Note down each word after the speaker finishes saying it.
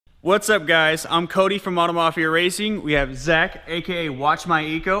What's up, guys? I'm Cody from Auto Mafia Racing. We have Zach, aka Watch My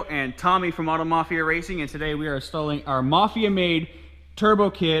Eco, and Tommy from Auto Mafia Racing, and today we are installing our Mafia-made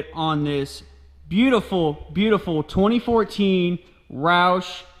turbo kit on this beautiful, beautiful 2014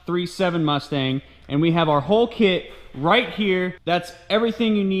 Roush 3.7 Mustang, and we have our whole kit right here. That's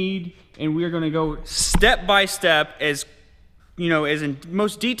everything you need, and we are going to go step by step, as as in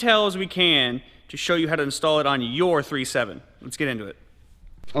most detail as we can, to show you how to install it on your 3.7. Let's get into it.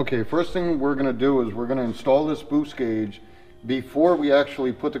 Okay, first thing we're going to do is we're going to install this boost gauge. Before we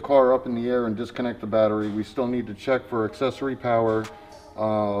actually put the car up in the air and disconnect the battery, we still need to check for accessory power.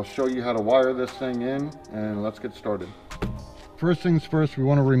 I'll show you how to wire this thing in, and let's get started. First things first, we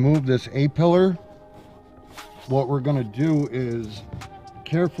want to remove this A-pillar. What we're going to do is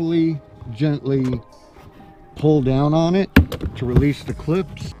carefully, gently pull down on it to release the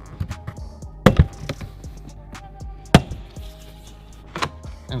clips.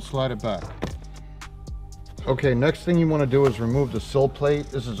 And slide it back. Okay, next thing you want to do is remove the sill plate.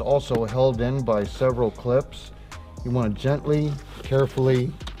 This is also held in by several clips. You want to gently, carefully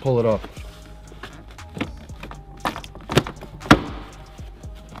pull it up.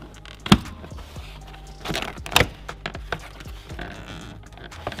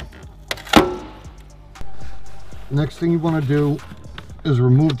 Next thing you want to do is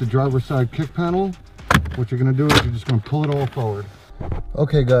remove the driver's side kick panel. What you're going to do is you're just going to pull it all forward.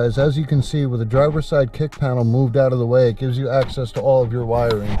 Okay guys, as you can see, with the driver's side kick panel moved out of the way, it gives you access to all of your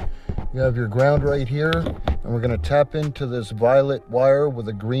wiring. You have your ground right here, and we're going to tap into this violet wire with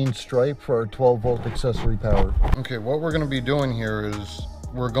a green stripe for our 12-volt accessory power. Okay, what we're going to be doing here is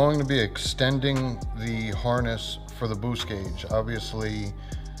we're going to be extending the harness for the boost gauge. Obviously,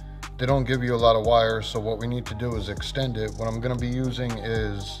 they don't give you a lot of wire, so what we need to do is extend it. What I'm going to be using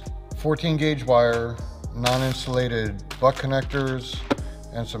is 14 gauge wire, non-insulated butt connectors,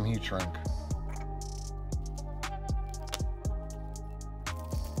 and some heat shrink.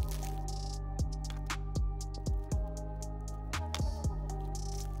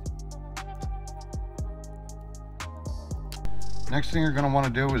 Next thing you're going to want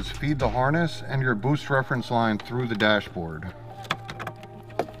to do is feed the harness and your boost reference line through the dashboard.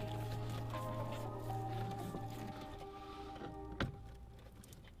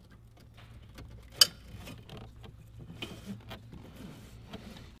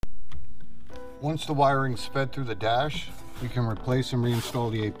 Once the wiring's fed through the dash, we can replace and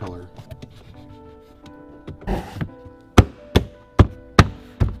reinstall the A-pillar.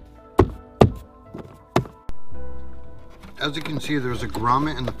 As you can see, there's a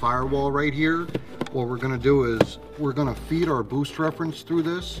grommet in the firewall right here. What we're going to do is we're going to feed our boost reference through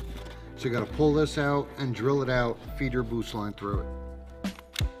this. So you got to pull this out and drill it out, feed your boost line through it.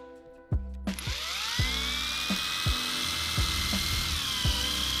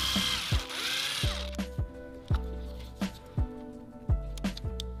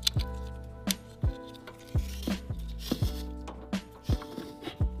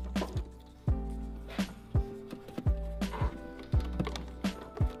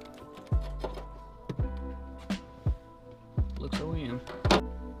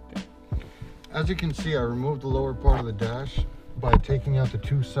 As you can see, I removed the lower part of the dash by taking out the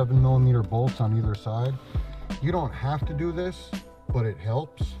two 7mm bolts on either side. You don't have to do this, but it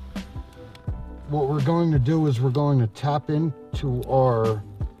helps. What we're going to do is we're going to tap into our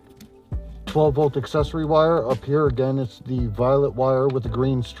 12-volt accessory wire. Up here, again, it's the violet wire with the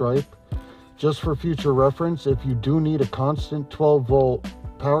green stripe. Just for future reference, if you do need a constant 12-volt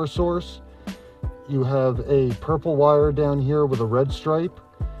power source, you have a purple wire down here with a red stripe.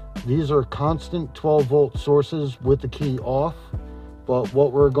 These are constant 12-volt sources with the key off, but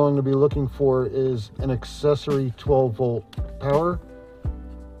what we're going to be looking for is an accessory 12-volt power.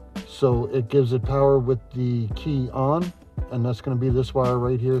 So it gives it power with the key on, and that's going to be this wire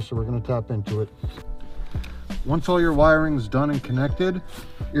right here, so we're going to tap into it. Once all your wiring is done and connected,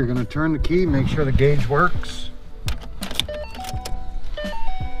 you're going to turn the key, make sure the gauge works,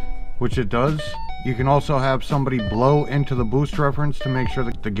 which it does. You can also have somebody blow into the boost reference to make sure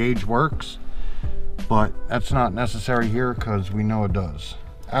that the gauge works, but that's not necessary here because we know it does.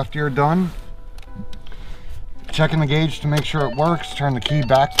 After you're done checking the gauge to make sure it works, turn the key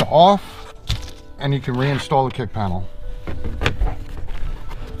back to off, and you can reinstall the kick panel.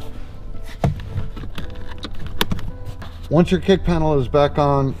 Once your kick panel is back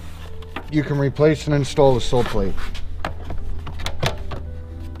on, you can replace and install the sill plate.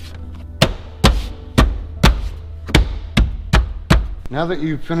 Now that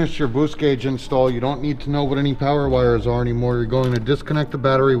you've finished your boost gauge install, you don't need to know what any power wires are anymore. You're going to disconnect the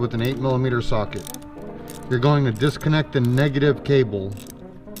battery with an 8mm socket. You're going to disconnect the negative cable.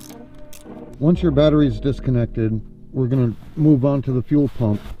 Once your battery is disconnected, we're going to move on to the fuel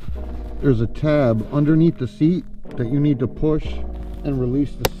pump. There's a tab underneath the seat that you need to push and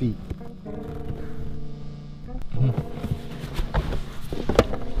release the seat.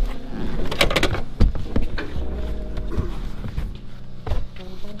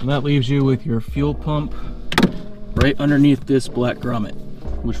 And that leaves you with your fuel pump right underneath this black grommet,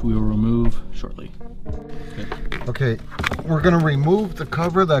 which we will remove shortly. Okay, we're going to remove the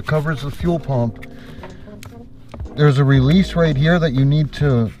cover that covers the fuel pump. There's a release right here that you need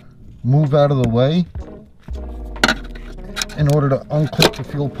to move out of the way in order to unclip the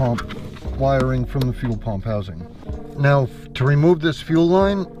fuel pump wiring from the fuel pump housing. Now, to remove this fuel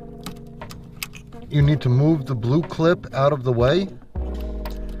line, you need to move the blue clip out of the way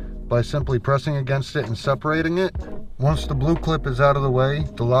by simply pressing against it and separating it. Once the blue clip is out of the way,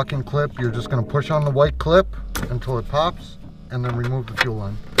 the locking clip, you're just going to push on the white clip until it pops and then remove the fuel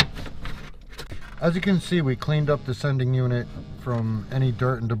line. As you can see, we cleaned up the sending unit from any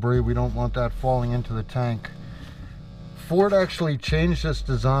dirt and debris. We don't want that falling into the tank. Ford actually changed this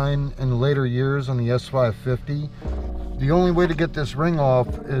design in the later years on the S550. The only way to get this ring off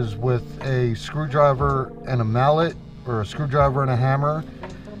is with a screwdriver and a mallet, or a screwdriver and a hammer.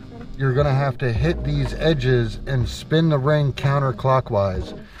 You're going to have to hit these edges and spin the ring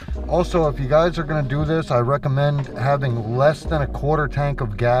counterclockwise. Also, if you guys are going to do this, I recommend having less than a quarter tank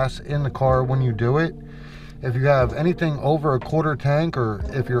of gas in the car when you do it. If you have anything over a quarter tank, or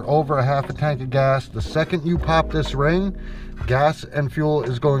if you're over a half a tank of gas, the second you pop this ring, gas and fuel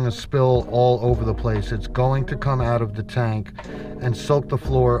is going to spill all over the place. It's going to come out of the tank and soak the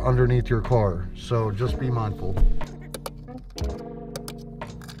floor underneath your car. So just be mindful.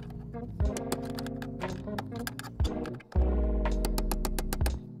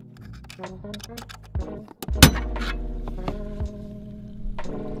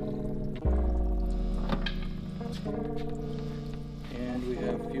 And we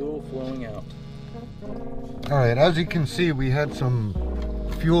have fuel flowing out. Alright, as you can see, we had some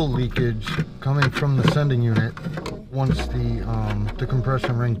fuel leakage coming from the sending unit once the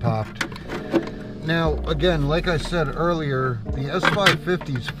compression ring popped. Now, again, like I said earlier, the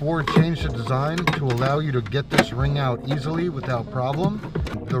S550's Ford changed the design to allow you to get this ring out easily without problem.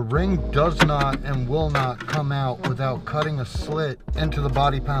 The ring does not and will not come out without cutting a slit into the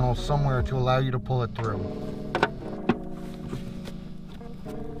body panel somewhere to allow you to pull it through.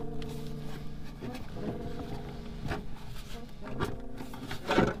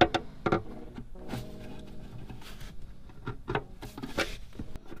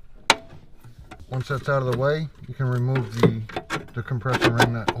 Once that's out of the way, you can remove the compression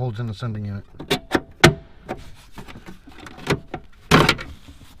ring that holds in the sending unit.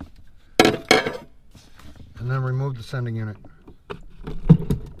 And then remove the sending unit.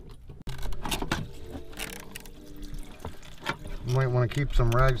 You might want to keep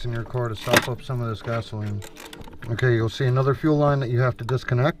some rags in your car to sop up some of this gasoline. Okay, you'll see another fuel line that you have to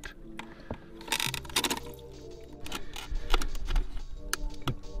disconnect.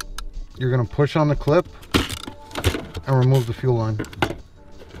 You're going to push on the clip and remove the fuel line.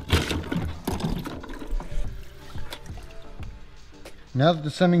 Now that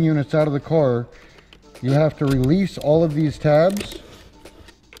the sending unit's out of the car, you have to release all of these tabs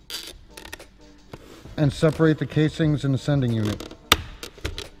and separate the casings in the sending unit.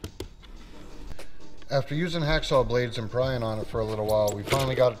 After using hacksaw blades and prying on it for a little while, we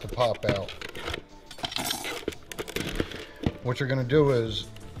finally got it to pop out. What you're going to do is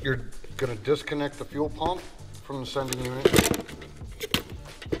you're going to disconnect the fuel pump from the sending unit.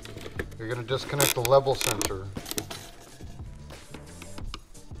 You're going to disconnect the level sensor.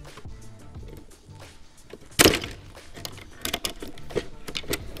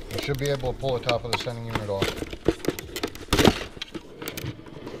 You should be able to pull the top of the sending unit off.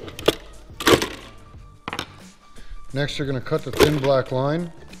 Next, you're going to cut the thin black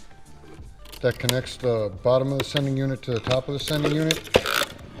line that connects the bottom of the sending unit to the top of the sending unit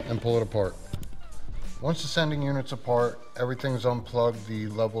and pull it apart. Once the sending unit's apart, everything's unplugged, the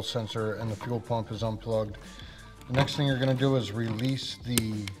level sensor and the fuel pump is unplugged. The next thing you're going to do is release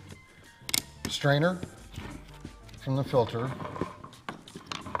the strainer from the filter.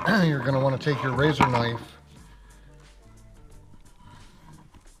 You're going to want to take your razor knife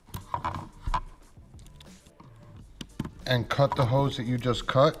and cut the hose that you just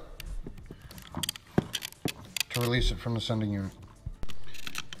cut to release it from the sending unit.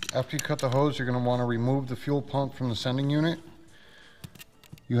 After you cut the hose, you're going to want to remove the fuel pump from the sending unit.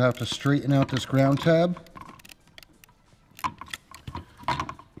 You have to straighten out this ground tab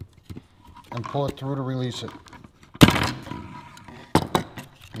and pull it through to release it.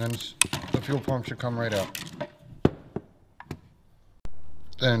 then the fuel pump should come right out.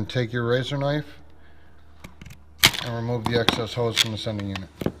 Then take your razor knife and remove the excess hose from the sending unit.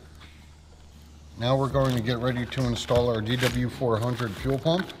 Now we're going to get ready to install our DW400 fuel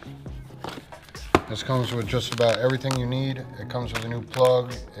pump. This comes with just about everything you need. It comes with a new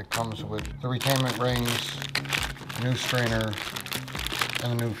plug, it comes with the retainment rings, a new strainer,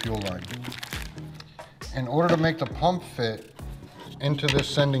 and a new fuel line. In order to make the pump fit into this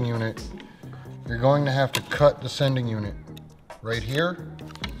sending unit, you're going to have to cut the sending unit right here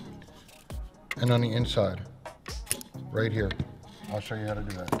and on the inside, right here. I'll show you how to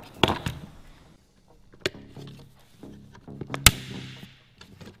do that.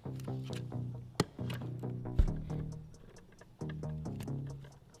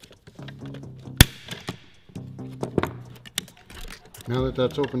 Now that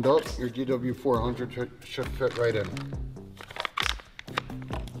that's opened up, your DW400 should fit right in.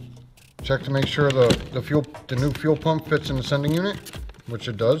 Check to make sure the new fuel pump fits in the sending unit, which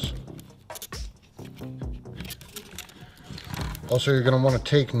it does. Also, you're going to want to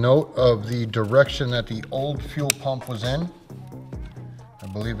take note of the direction that the old fuel pump was in. I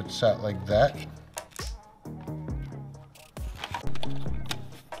believe it sat like that.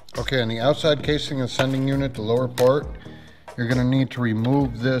 Okay, on the outside casing of the sending unit, the lower part, you're going to need to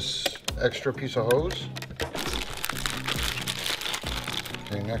remove this extra piece of hose.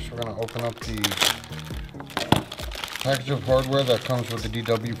 Okay, next we're going to open up the package of hardware that comes with the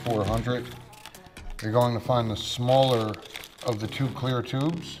DW400. You're going to find the smaller of the two clear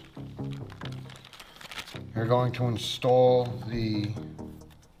tubes. You're going to install the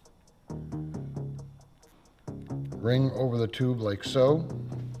ring over the tube like so,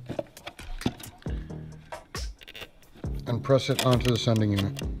 and press it onto the sending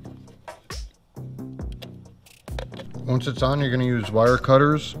unit. Once it's on, you're going to use wire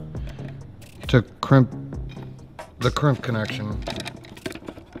cutters to crimp the crimp connection.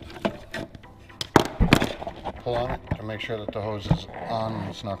 Pull on it to make sure that the hose is on and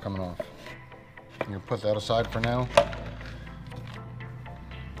it's not coming off. You put that aside for now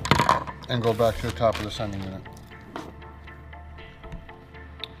and go back to the top of the sending unit.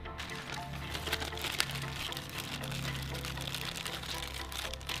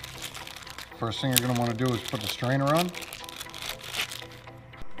 First thing you're going to want to do is put the strainer on.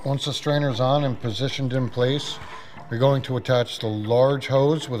 Once the strainer is on and positioned in place, you're going to attach the large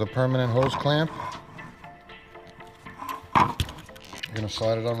hose with a permanent hose clamp. You're going to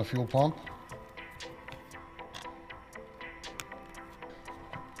slide it on the fuel pump.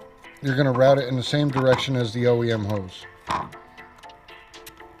 You're going to route it in the same direction as the OEM hose.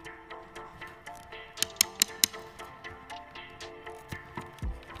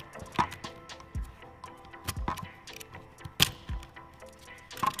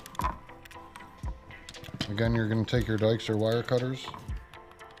 Again, you're going to take your dikes or wire cutters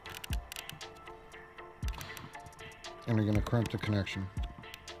and you're going to crimp the connection.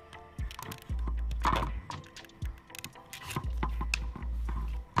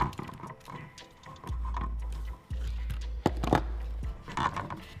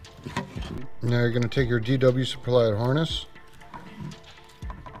 Now you're going to take your DW supplied harness.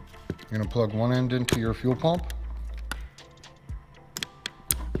 You're going to plug one end into your fuel pump.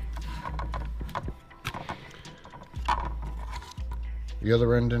 The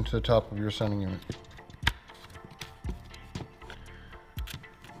other end into the top of your sending unit.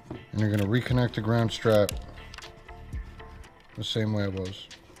 And you're going to reconnect the ground strap the same way it was.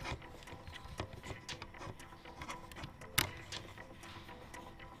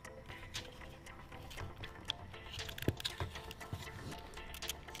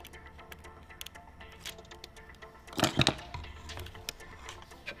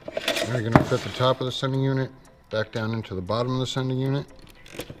 Now you're going to fit the top of the sending unit back down into the bottom of the sending unit.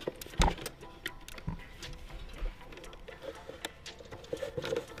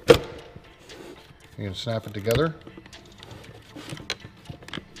 You can snap it together.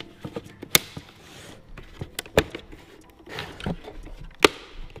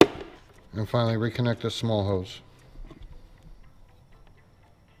 And finally reconnect this small hose.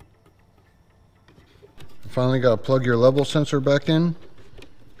 Finally got to plug your level sensor back in.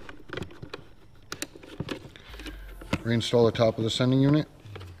 Reinstall the top of the sending unit.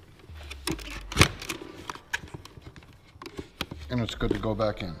 And it's good to go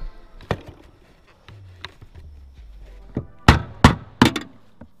back in.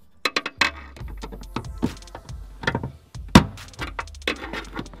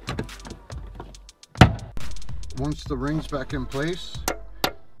 Once the ring's back in place,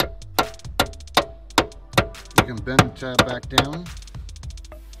 you can bend the tab back down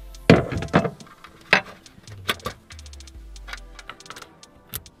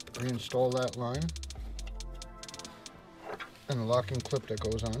Reinstall that line and the locking clip that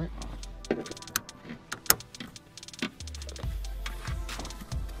goes on it.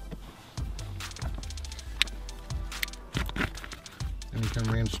 And you can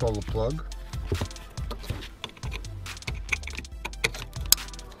reinstall the plug.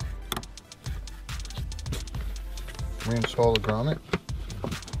 Reinstall the grommet.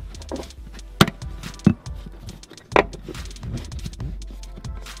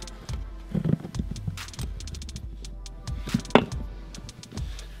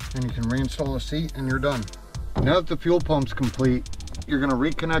 And you can reinstall the seat and you're done. Now that the fuel pump's complete, you're going to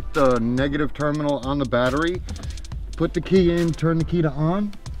reconnect the negative terminal on the battery, put the key in, turn the key to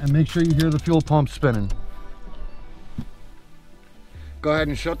on, and make sure you hear the fuel pump spinning. Go ahead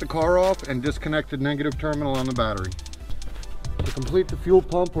and shut the car off and disconnect the negative terminal on the battery. To complete the fuel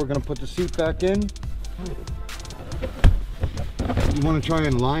pump, we're going to put the seat back in. You want to try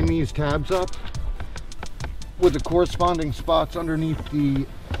and line these tabs up with the corresponding spots underneath the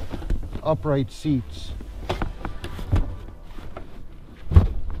upright seats.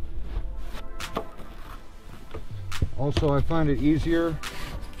 Also, I find it easier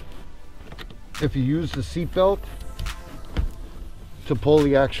if you use the seat belt to pull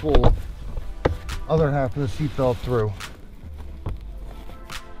the actual other half of the seat belt through.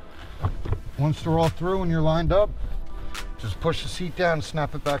 Once they're all through and you're lined up, just push the seat down and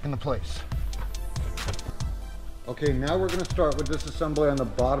snap it back into place. Okay, now we're going to start with disassembly on the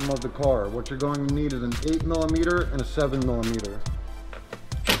bottom of the car. What you're going to need is an 8mm and a 7mm.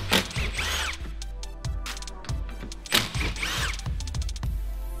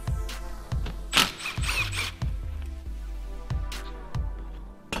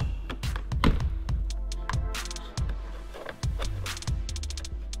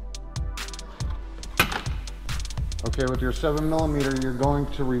 Okay, with your 7mm, you're going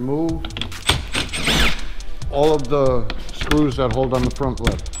to remove all of the screws that hold on the front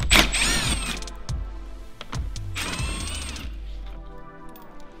lip.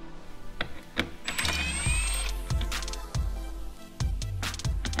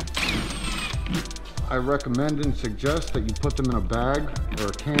 I recommend and suggest that you put them in a bag or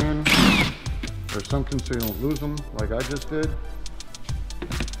a can or something so you don't lose them like I just did.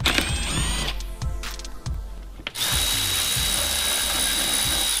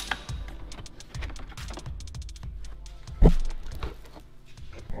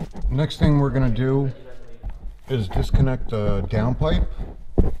 Next thing we're going to do is disconnect the downpipe.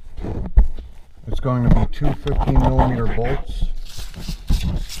 It's going to be two 15mm bolts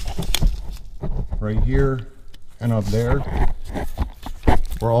right here and up there.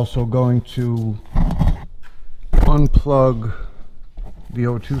 We're also going to unplug the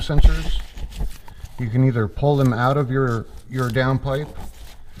O2 sensors. You can either pull them out of your downpipe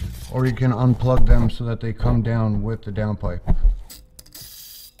or you can unplug them so that they come down with the downpipe.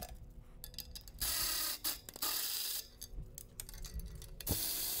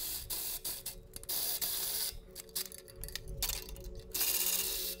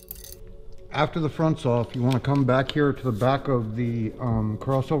 After the front's off, you want to come back here to the back of the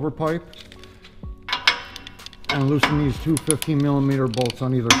crossover pipe and loosen these two 15mm bolts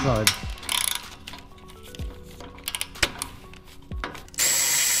on either side.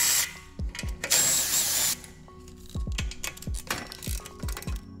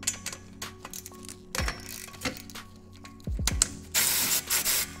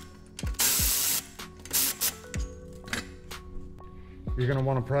 You're going to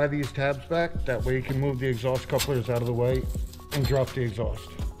want to pry these tabs back, that way you can move the exhaust couplers out of the way and drop the exhaust.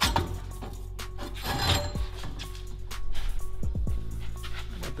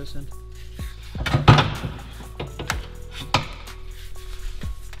 Put this in.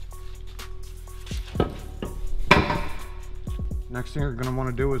 Next thing you're going to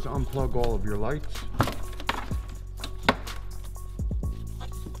want to do is unplug all of your lights.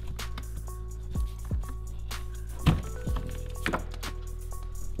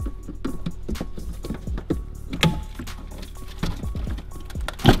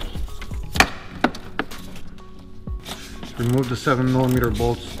 Remove the 7mm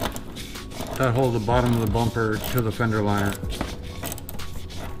bolts that hold the bottom of the bumper to the fender liner.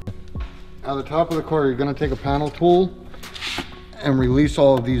 At the top of the car, you're going to take a panel tool and release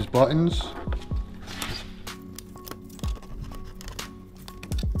all of these buttons.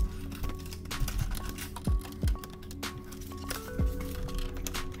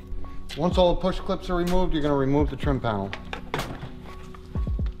 Once all the push clips are removed, you're going to remove the trim panel.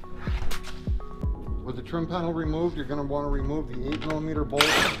 With the trim panel removed, you're going to want to remove the 8mm bolts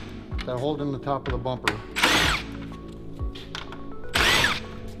that hold in the top of the bumper.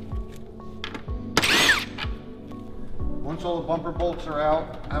 Once all the bumper bolts are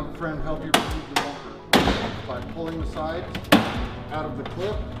out, have a friend help you remove the bumper by pulling the sides out of the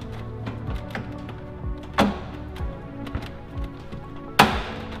clip.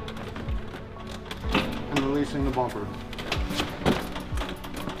 And releasing the bumper.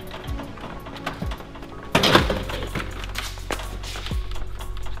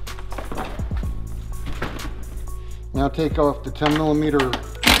 Now take off the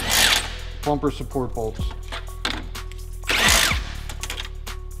 10mm bumper support bolts.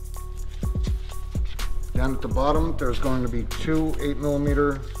 Down at the bottom, there's going to be two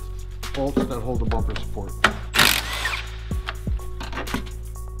 8mm bolts that hold the bumper support.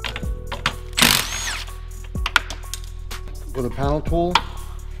 With a panel tool,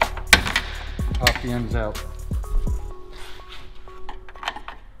 pop the ends out.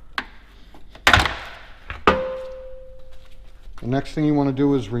 The next thing you want to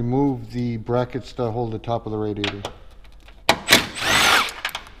do is remove the brackets that hold the top of the radiator.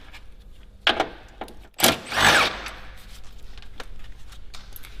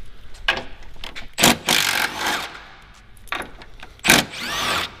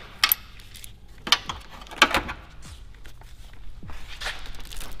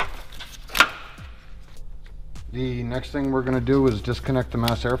 The next thing we're going to do is disconnect the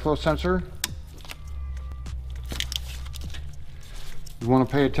mass airflow sensor. You want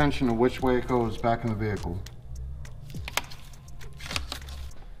to pay attention to which way it goes back in the vehicle.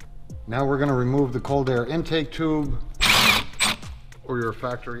 Now we're going to remove the cold air intake tube or your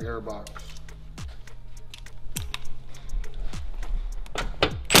factory air box.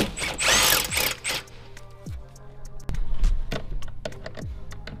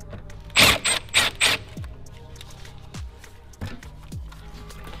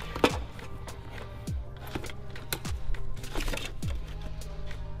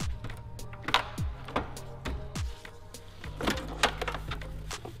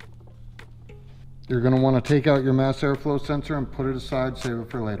 You're going to want to take out your mass airflow sensor and put it aside, save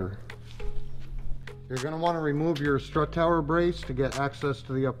it for later. You're going to want to remove your strut tower brace to get access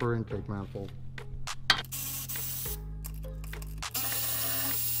to the upper intake manifold.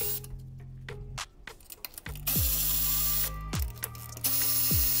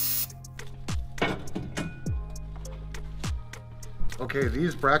 Okay,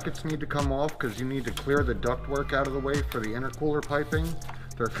 these brackets need to come off because you need to clear the ductwork out of the way for the intercooler piping.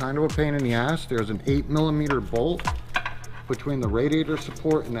 They're kind of a pain in the ass. There's an 8mm bolt between the radiator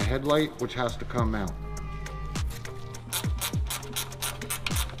support and the headlight, which has to come out.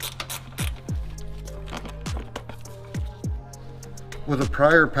 With a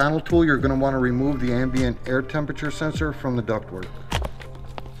prior panel tool, you're going to want to remove the ambient air temperature sensor from the ductwork.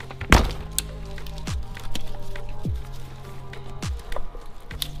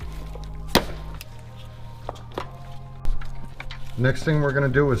 Next thing we're going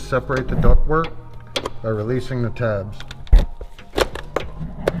to do is separate the ductwork by releasing the tabs.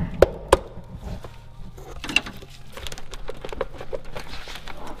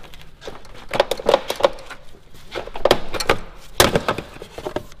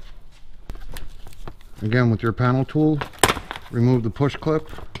 Again, with your panel tool, remove the push clip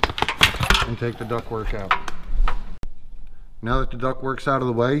and take the ductwork out. Now that the ductwork's out of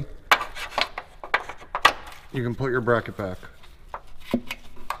the way, you can put your bracket back.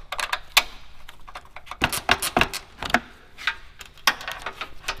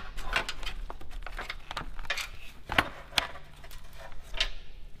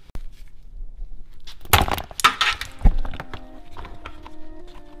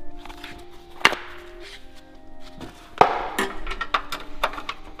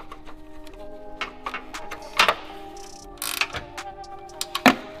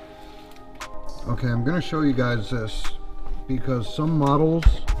 Okay, I'm going to show you guys this because some models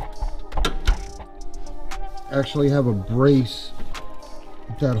actually have a brace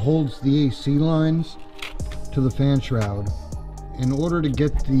that holds the AC lines to the fan shroud. In order to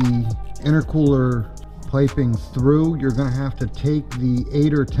get the intercooler piping through, you're going to have to take the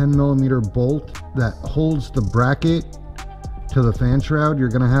 8 or 10mm bolt that holds the bracket to the fan shroud. You're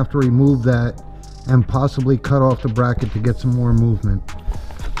going to have to remove that and possibly cut off the bracket to get some more movement.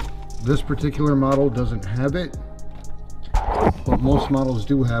 This particular model doesn't have it, but most models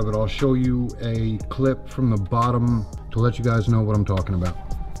do have it. I'll show you a clip from the bottom to let you guys know what I'm talking about.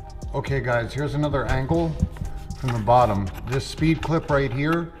 Okay guys, here's another angle from the bottom. This speed clip right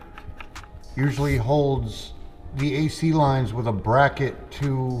here usually holds the AC lines with a bracket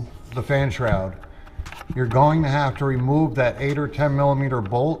to the fan shroud. You're going to have to remove that 8 or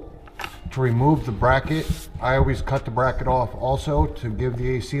 10mm bolt To remove the bracket, I always cut the bracket off also to give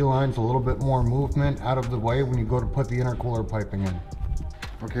the AC lines a little bit more movement out of the way when you go to put the intercooler piping in.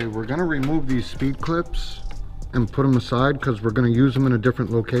 Okay, we're gonna remove these speed clips and put them aside because we're gonna use them in a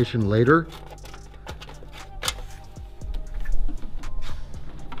different location later.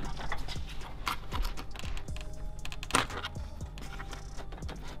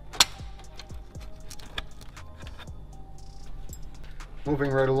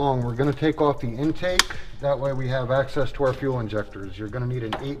 Moving right along, we're going to take off the intake. That way we have access to our fuel injectors. You're going to need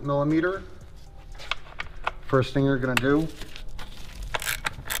an 8mm. First thing you're going to do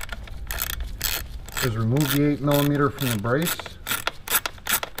is remove the 8mm from the brace.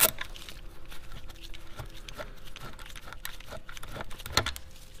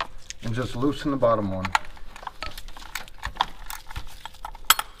 And just loosen the bottom one.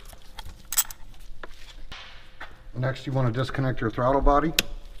 Next, you want to disconnect your throttle body.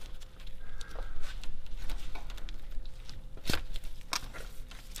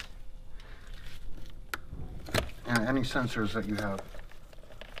 And any sensors that you have.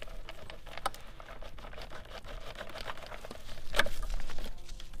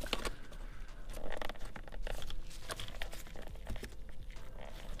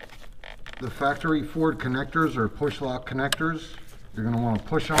 The factory Ford connectors are push lock connectors. You're going to want to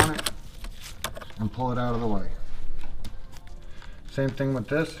push on it and pull it out of the way. Same thing with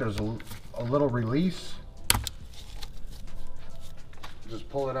this, there's a little release. Just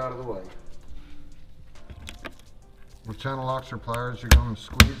pull it out of the way. With channel locks or pliers, you're going to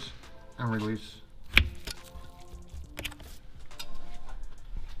squeeze and release.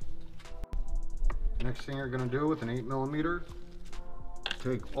 Next thing you're going to do with an 8mm,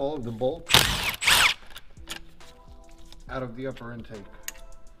 take all of the bolts out of the upper intake.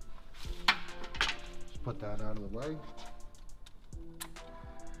 Just put that out of the way.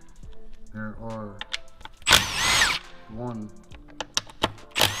 There are 1,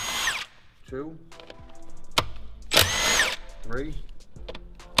 2, 3,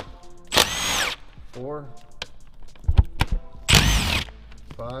 4,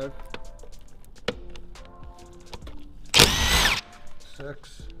 5,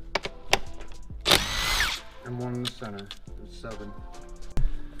 6, and 1 in the center. There's 7.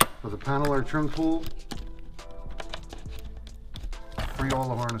 With a panel or trim tool, free all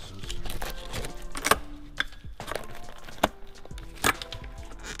the harnesses.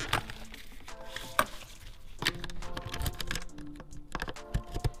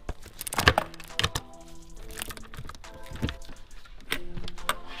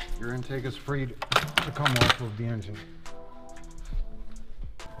 Your intake is free to come off of the engine.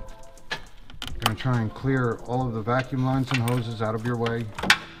 You're going to try and clear all of the vacuum lines and hoses out of your way.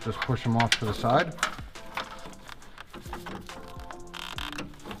 Just push them off to the side.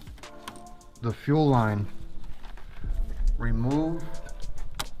 The fuel line, remove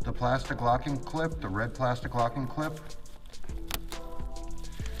the plastic locking clip, the red plastic locking clip.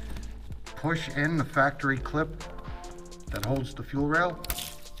 Push in the factory clip that holds the fuel rail.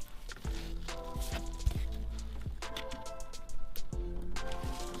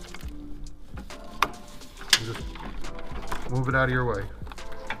 Just move it out of your way.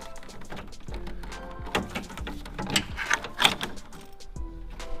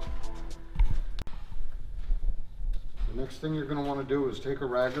 The next thing you're going to want to do is take a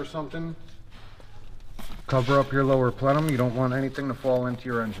rag or something, cover up your lower plenum. You don't want anything to fall into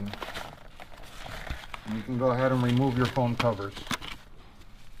your engine. And you can go ahead and remove your foam covers.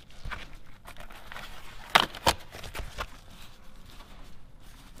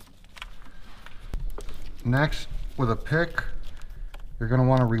 Next, with a pick, you're going to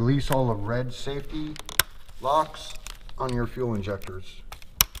want to release all the red safety locks on your fuel injectors.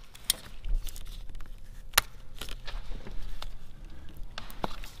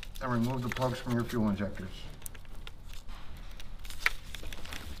 And remove the plugs from your fuel injectors.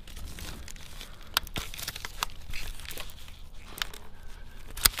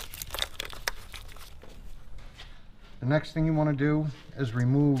 The next thing you want to do is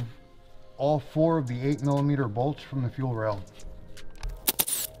remove all 4 of the 8mm bolts from the fuel rail.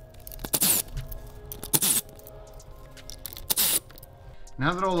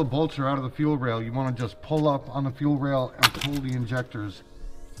 Now that all the bolts are out of the fuel rail, you want to just pull up on the fuel rail and pull the injectors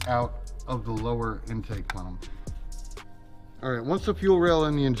out of the lower intake plenum. Alright, once the fuel rail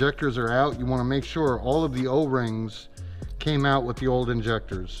and the injectors are out, you want to make sure all of the O-rings came out with the old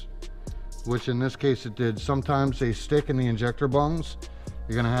injectors, which in this case it did. Sometimes they stick in the injector bungs.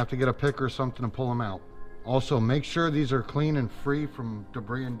 You're going to have to get a pick or something to pull them out. Also, make sure these are clean and free from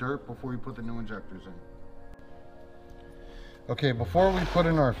debris and dirt before you put the new injectors in. Okay, before we put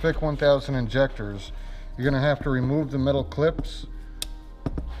in our FIC 1000 injectors, you're going to have to remove the metal clips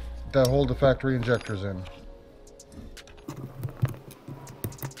that hold the factory injectors in.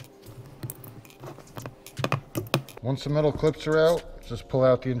 Once the metal clips are out, just pull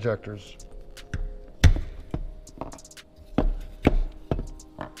out the injectors.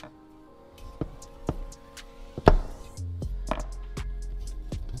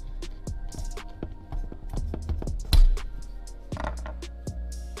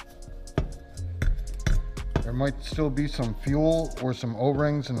 There might still be some fuel or some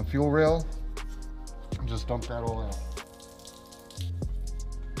O-rings in the fuel rail. Just dump that all out.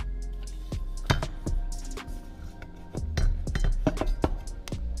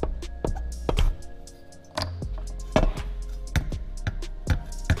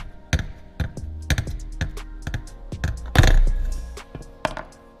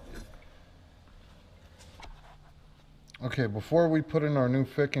 Okay, before we put in our new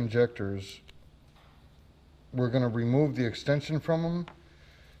FIC injectors, we're going to remove the extension from them,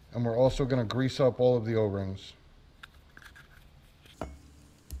 and we're also going to grease up all of the O-rings.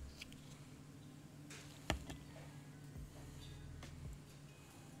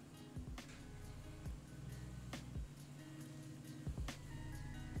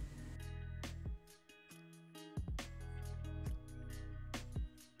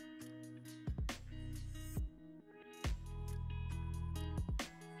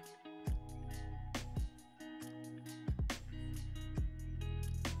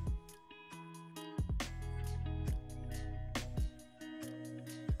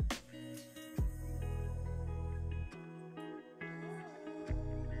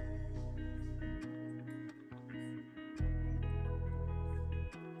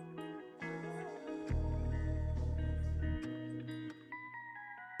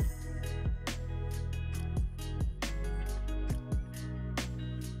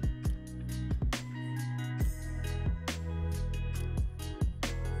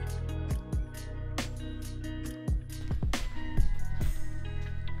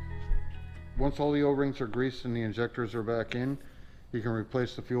 Once all the O-rings are greased and the injectors are back in, you can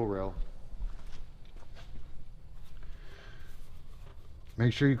replace the fuel rail.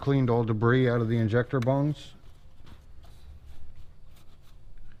 Make sure you cleaned all debris out of the injector bungs.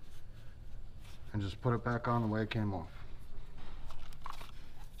 And just put it back on the way it came off.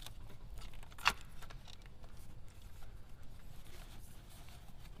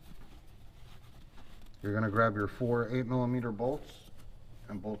 You're going to grab your 4 8mm bolts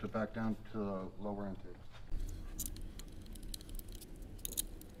and bolt it back down to the lower intake.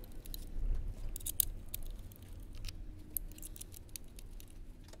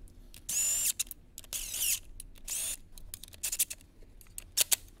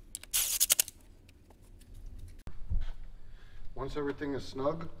 Once everything is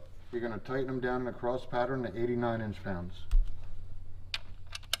snug, you're going to tighten them down in a cross pattern to 89 inch-pounds.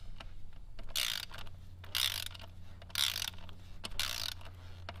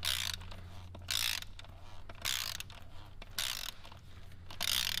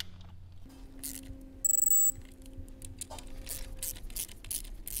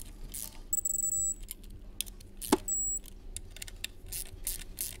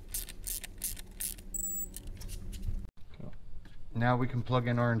 Now we can plug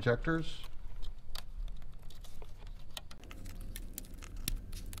in our injectors.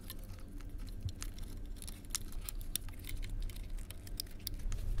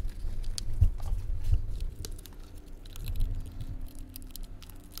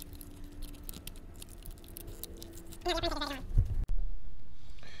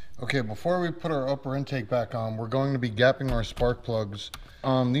 Okay, before we put our upper intake back on, we're going to be gapping our spark plugs.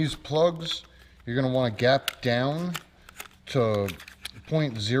 These plugs, you're going to want to gap down to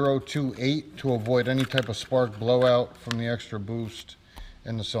 0.028 to avoid any type of spark blowout from the extra boost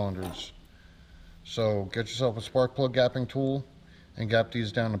in the cylinders. So get yourself a spark plug gapping tool and gap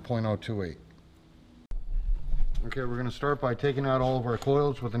these down to 0.028. Okay, we're going to start by taking out all of our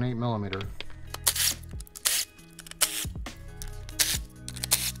coils with an 8mm.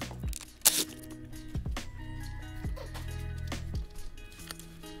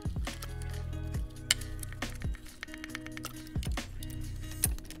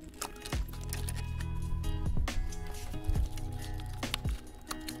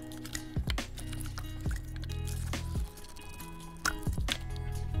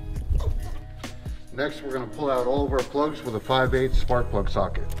 Next, we're going to pull out all of our plugs with a 5/8 spark plug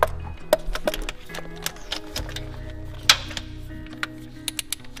socket.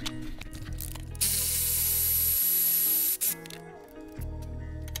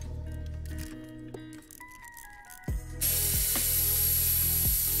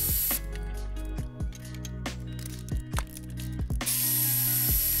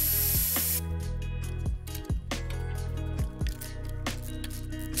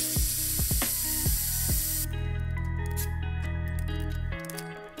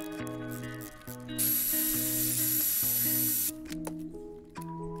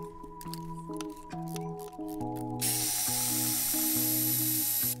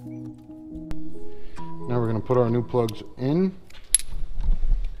 going to put our new plugs in.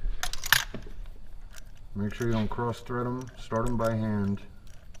 Make sure you don't cross thread them. Start them by hand.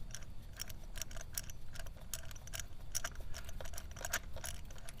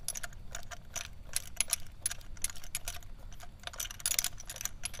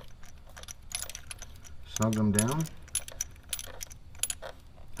 Snug them down.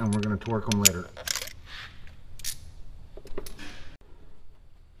 And we're going to torque them later.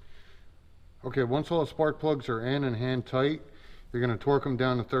 Okay, once all the spark plugs are in and hand tight, you're going to torque them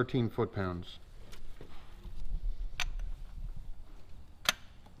down to 13 foot-pounds.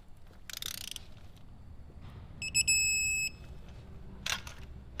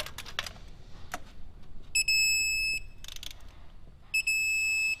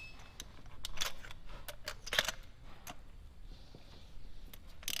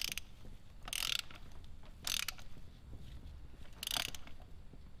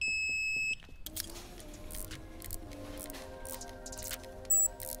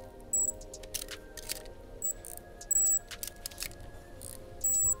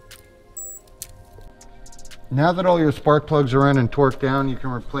 Now that all your spark plugs are in and torqued down, you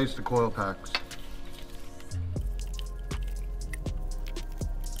can replace the coil packs.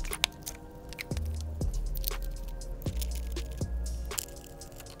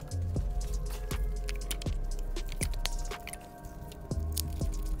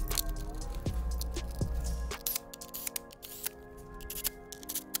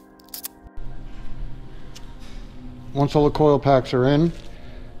 Once all the coil packs are in,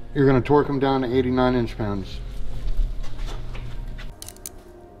 you're going to torque them down to 89 inch-pounds.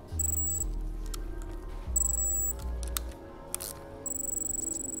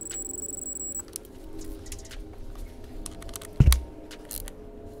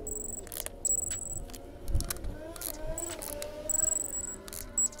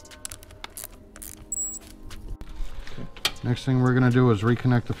 Next thing we're going to do is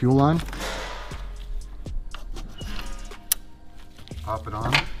reconnect the fuel line. Pop it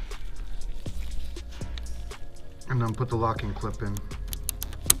on. And then put the locking clip in.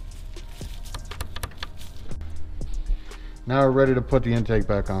 Now we're ready to put the intake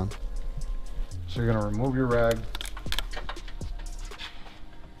back on. So you're going to remove your rag.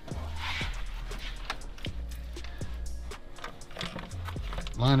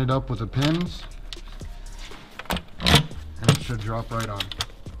 Line it up with the pins. And it should drop right on.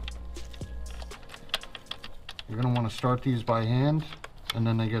 You're going to want to start these by hand, and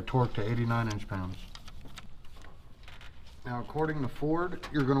then they get torqued to 89 inch-pounds. Now, according to Ford,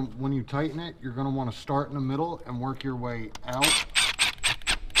 when you tighten it, you're going to want to start in the middle and work your way out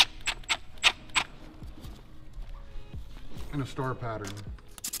in a star pattern.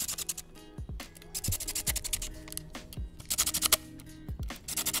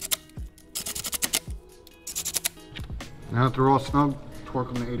 Now that they're all snug,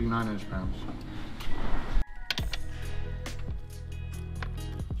 torque them to 89 inch-pounds.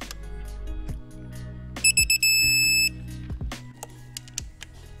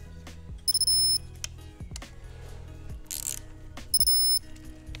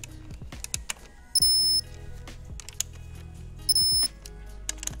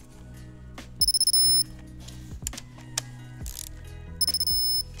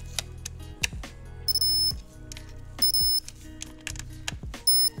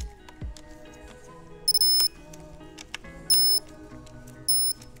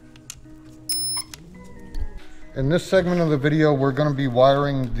 In this segment of the video, we're going to be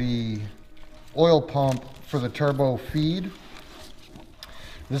wiring the oil pump for the turbo feed.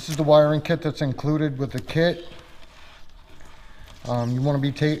 This is the wiring kit that's included with the kit. You want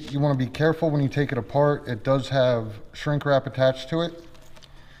to be careful when you take it apart. It does have shrink wrap attached to it.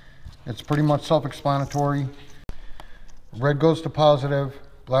 It's pretty much self-explanatory. Red goes to positive,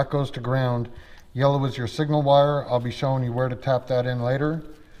 black goes to ground, yellow is your signal wire. I'll be showing you where to tap that in later.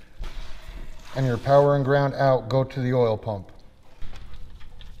 And your power and ground out go to the oil pump.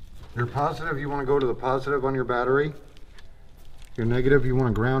 Your positive, you want to go to the positive on your battery. Your negative, you want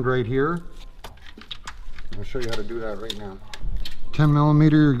to ground right here. I'll show you how to do that right now. 10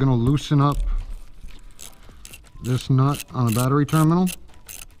 millimeter, you're going to loosen up this nut on the battery terminal.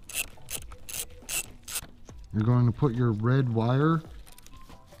 You're going to put your red wire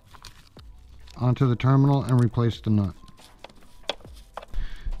onto the terminal and replace the nut.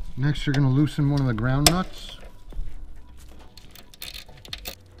 Next, you're going to loosen one of the ground nuts.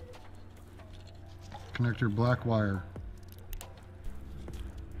 Connect your black wire.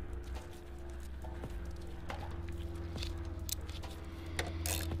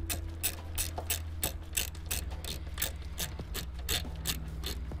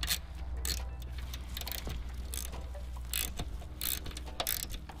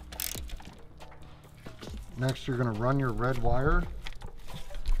 Next, you're going to run your red wire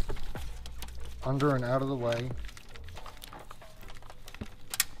under and out of the way.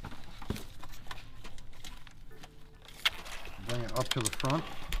 Bring it up to the front.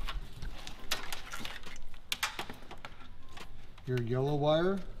 Your yellow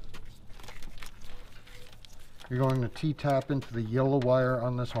wire, you're going to T-tap into the yellow wire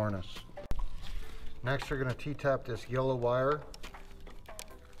on this harness. Next, you're going to T-tap this yellow wire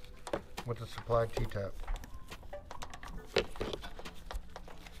with the supplied T-tap.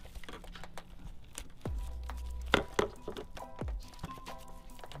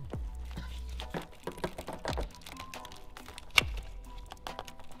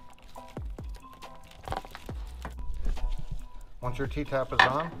 Once your T-tap is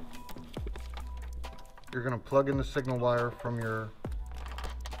on, you're going to plug in the signal wire from your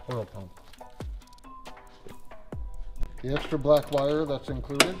oil pump. The extra black wire that's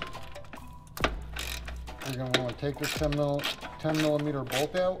included, you're going to want to take this 10 millimeter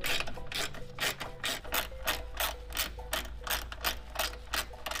bolt out.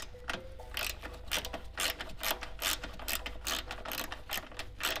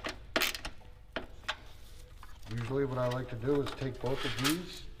 Usually what I like to do is take both of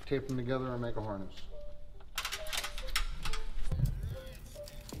these, tape them together and make a harness.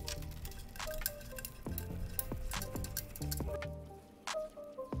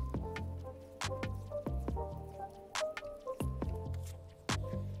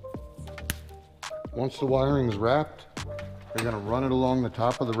 Once the wiring is wrapped, you're going to run it along the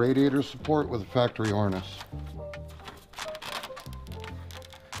top of the radiator support with a factory harness.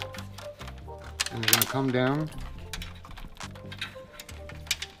 And you're going to come down,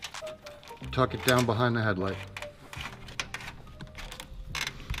 tuck it down behind the headlight.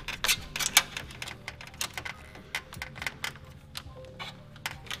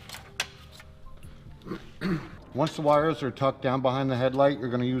 Once the wires are tucked down behind the headlight, you're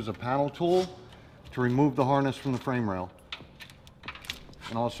going to use a panel tool to remove the harness from the frame rail,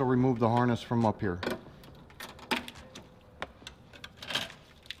 and also remove the harness from up here.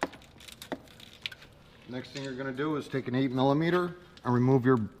 Next thing you're going to do is take an 8 millimeter and remove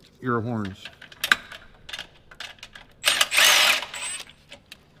your horns.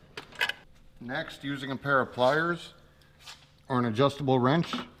 Next, using a pair of pliers or an adjustable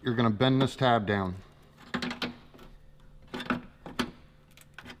wrench, you're going to bend this tab down.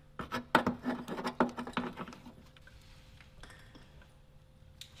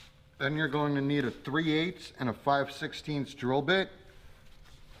 Then you're going to need a 3/8 and a 5/16 drill bit.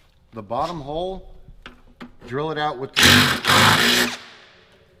 The bottom hole, drill it out with the...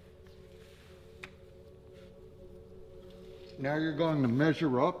 Now you're going to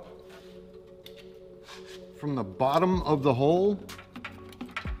measure up from the bottom of the hole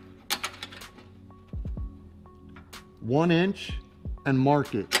 1 inch and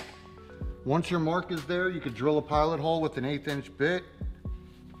mark it. Once your mark is there, you could drill a pilot hole with an 1/8 inch bit.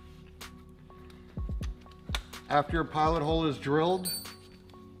 After your pilot hole is drilled,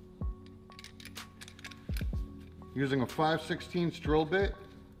 using a 5/16 drill bit,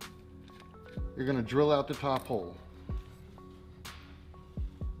 you're going to drill out the top hole.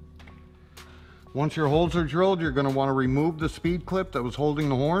 Once your holes are drilled, you're going to want to remove the speed clip that was holding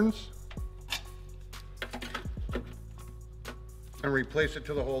the horns and replace it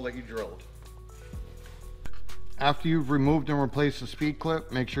to the hole that you drilled. After you've removed and replaced the speed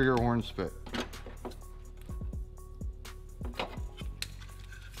clip, make sure your horns fit.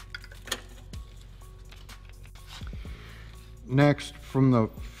 Next, from the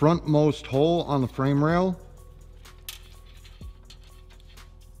frontmost hole on the frame rail,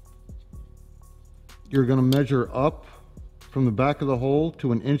 you're going to measure up from the back of the hole to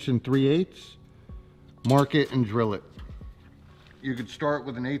 1 3/8 inches, mark it and drill it. You could start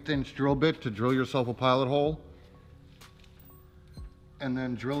with an 1/8 inch drill bit to drill yourself a pilot hole, and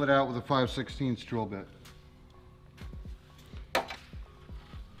then drill it out with a 5/16 drill bit.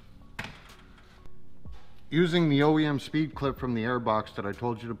 Using the OEM speed clip from the airbox that I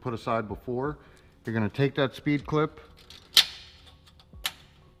told you to put aside before, you're going to take that speed clip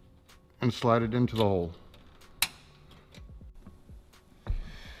and slide it into the hole.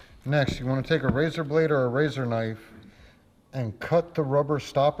 Next, you want to take a razor blade or a razor knife and cut the rubber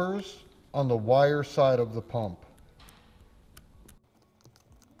stoppers on the wire side of the pump.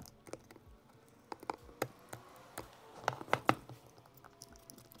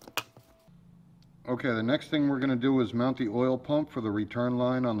 Okay, the next thing we're going to do is mount the oil pump for the return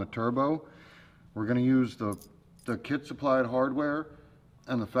line on the turbo. We're going to use the kit supplied hardware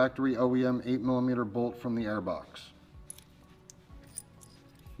and the factory OEM 8 millimeter bolt from the airbox.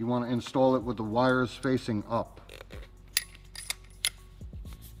 you want to install it with the wires facing up.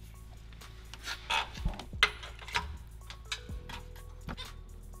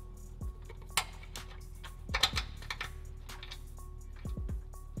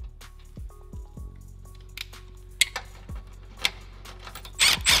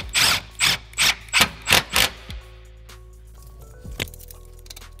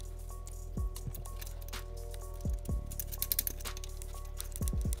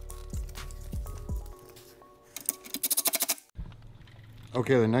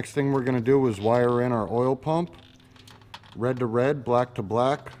 Okay, the next thing we're going to do is wire in our oil pump. Red to red, black to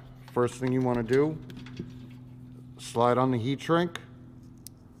black. First thing you want to do, slide on the heat shrink,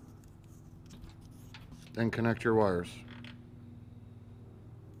 then connect your wires.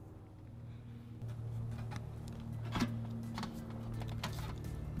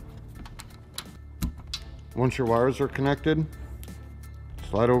 Once your wires are connected,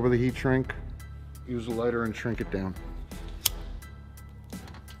 slide over the heat shrink, use a lighter and shrink it down.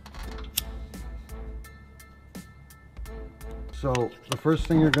 So the first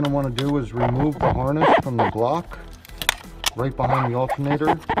thing you're going to want to do is remove the harness from the block right behind the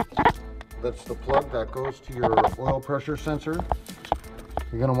alternator. That's the plug that goes to your oil pressure sensor.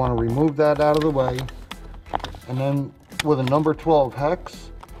 You're going to want to remove that out of the way, and then with a number 12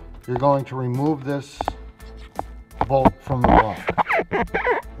 hex, you're going to remove this bolt from the block.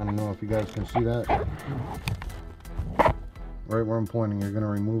 I don't know if you guys can see that. Right where I'm pointing, you're going to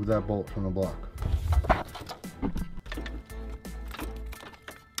remove that bolt from the block.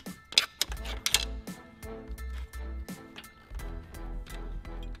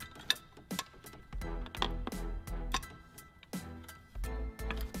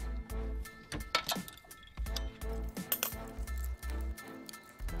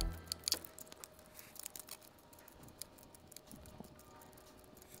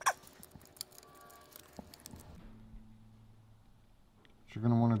 What you're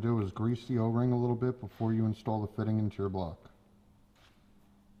going to want to do is grease the O-ring a little bit before you install the fitting into your block.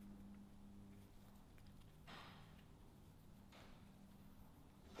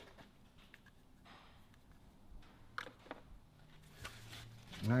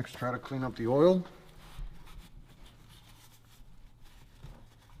 Next, try to clean up the oil.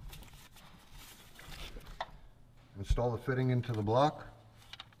 Install the fitting into the block.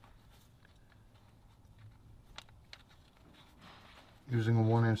 Using a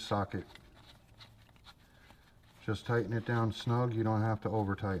 1-inch socket. Just tighten it down snug, you don't have to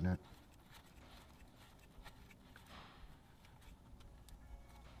over tighten it.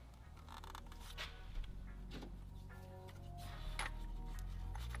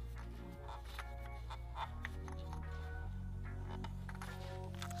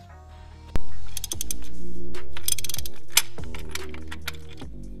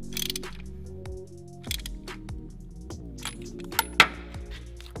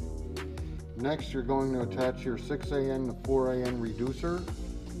 Next, you're going to attach your 6AN to 4AN reducer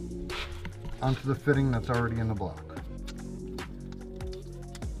onto the fitting that's already in the block.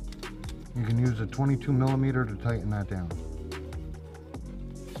 You can use a 22mm to tighten that down.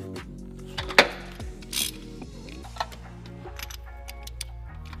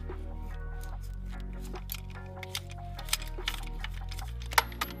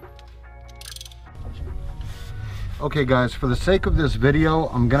 Okay guys, for the sake of this video,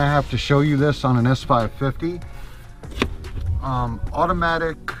 I'm gonna have to show you this on an S550.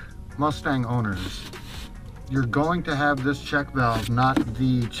 Automatic Mustang owners, you're going to have this check valve, not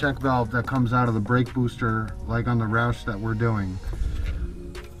the check valve that comes out of the brake booster like on the Roush that we're doing.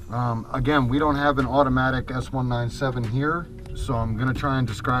 Again, we don't have an automatic S197 here, so I'm gonna try and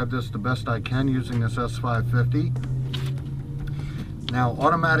describe this the best I can using this S550. Now,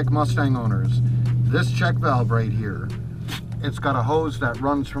 automatic Mustang owners, this check valve right here, it's got a hose that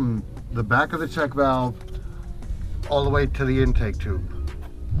runs from the back of the check valve all the way to the intake tube.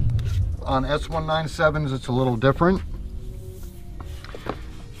 On S197s, it's a little different.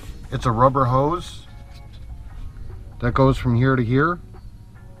 It's a rubber hose that goes from here to here.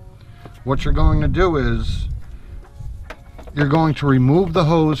 What you're going to do is you're going to remove the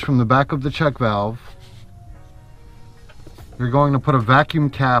hose from the back of the check valve. You're going to put a vacuum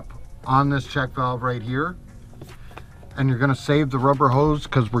cap on this check valve right here, and you're going to save the rubber hose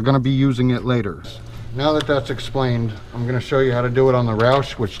because we're going to be using it later. Now that that's explained, I'm going to show you how to do it on the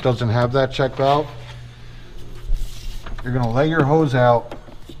Roush, which doesn't have that check valve. You're going to lay your hose out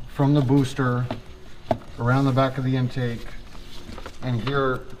from the booster around the back of the intake, and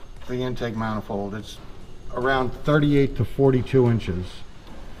here the intake manifold. It's around 38 to 42 inches.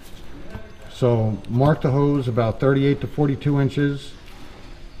 So mark the hose about 38 to 42 inches.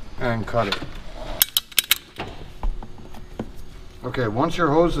 and cut it. Okay, once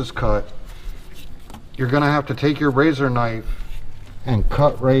your hose is cut, you're gonna have to take your razor knife and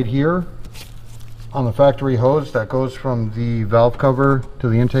cut right here on the factory hose that goes from the valve cover to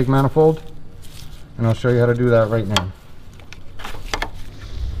the intake manifold. And I'll show you how to do that right now.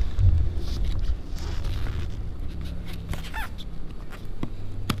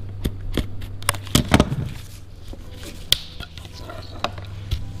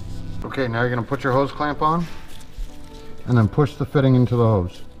 Okay, now you're going to put your hose clamp on and then push the fitting into the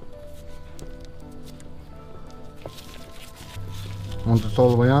hose. Once it's all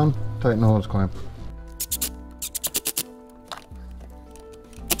the way on, tighten the hose clamp.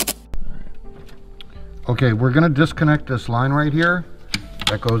 Okay, we're going to disconnect this line right here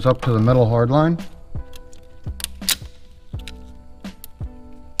that goes up to the metal hard line.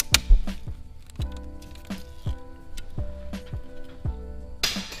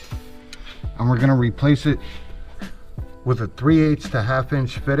 And we're going to replace it with a 3/8 to 1/2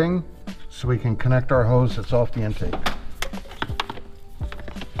 inch fitting so we can connect our hose that's off the intake.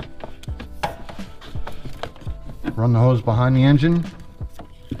 Run the hose behind the engine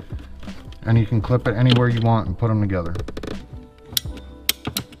and you can clip it anywhere you want and put them together.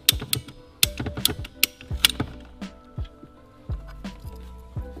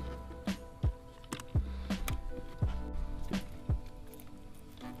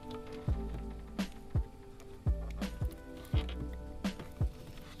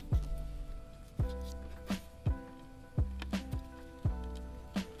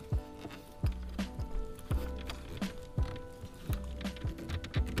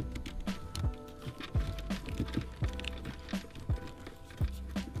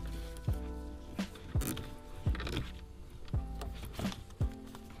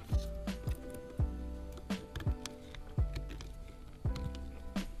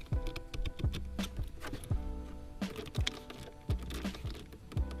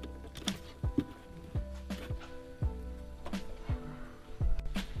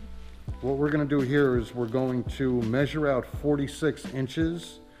 What we're going to do here is we're going to measure out 46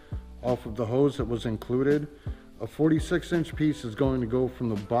 inches off of the hose that was included. A 46-inch piece is going to go from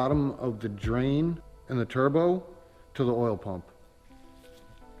the bottom of the drain in the turbo to the oil pump.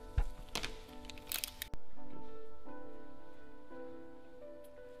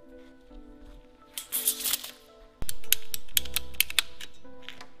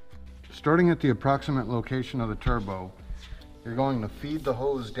 Starting at the approximate location of the turbo, you're going to feed the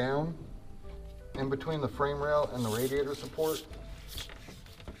hose down in between the frame rail and the radiator support.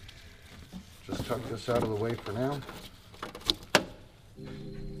 Just tuck this out of the way for now.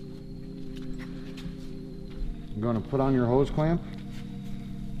 You're going to put on your hose clamp.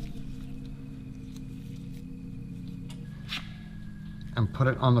 And put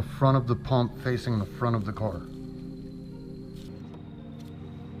it on the front of the pump facing the front of the car.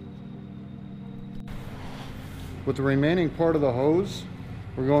 With the remaining part of the hose,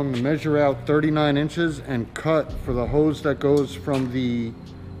 we're going to measure out 39 inches and cut for the hose that goes from the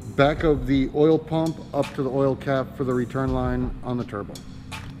back of the oil pump up to the oil cap for the return line on the turbo.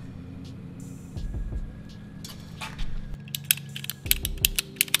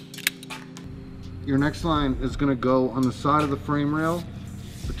 Your next line is going to go on the side of the frame rail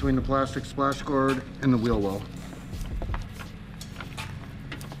between the plastic splash guard and the wheel well.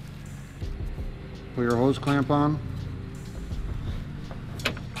 Put your hose clamp on.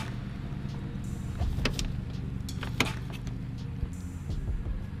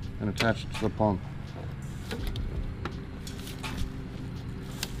 And attach it to the pump.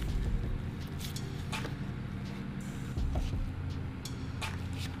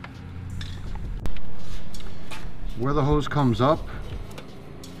 Where the hose comes up,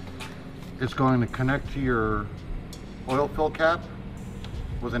 it's going to connect to your oil fill cap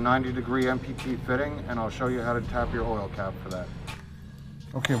with a 90-degree MPT fitting, and I'll show you how to tap your oil cap for that.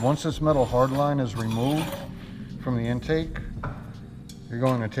 Okay, once this metal hard line is removed from the intake, you're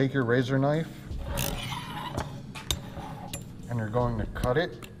going to take your razor knife and you're going to cut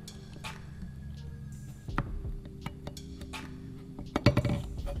it.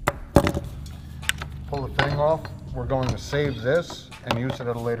 Pull the fitting off. We're going to save this and use it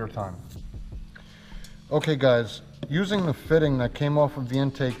at a later time. Okay guys, using the fitting that came off of the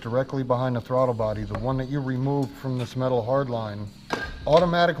intake directly behind the throttle body, the one that you removed from this metal hard line,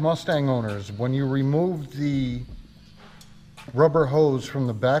 automatic Mustang owners, when you remove the rubber hose from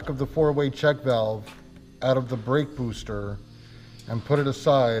the back of the four-way check valve out of the brake booster and put it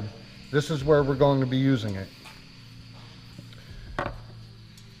aside, this is where we're going to be using it.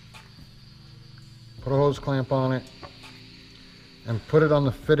 Put a hose clamp on it, and put it on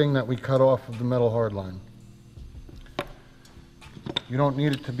the fitting that we cut off of the metal hardline. You don't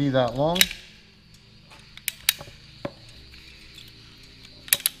need it to be that long.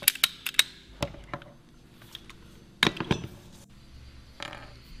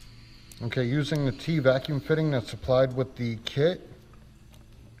 Okay, using the T vacuum fitting that's supplied with the kit,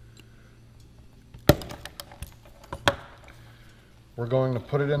 we're going to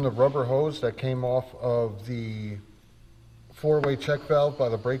put it in the rubber hose that came off of the four-way check valve by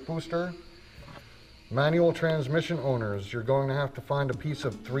the brake booster. Manual transmission owners, you're going to have to find a piece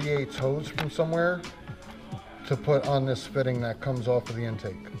of 3/8 hose from somewhere to put on this fitting that comes off of the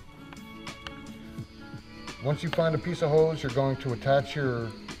intake. Once you find a piece of hose, you're going to attach your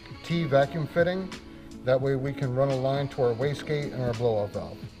T vacuum fitting. That way we can run a line to our wastegate and our blow-off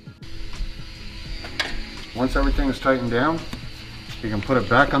valve. Once everything is tightened down, you can put it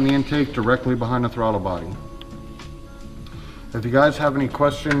back on the intake directly behind the throttle body. If you guys have any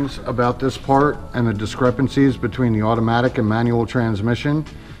questions about this part and the discrepancies between the automatic and manual transmission,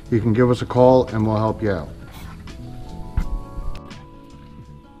 you can give us a call and we'll help you out.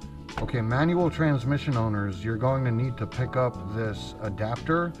 Okay, manual transmission owners, you're going to need to pick up this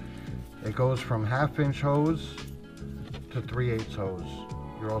adapter. It goes from 1/2 inch hose to 3/8 hose.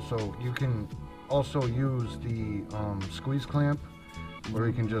 You can also use the squeeze clamp, or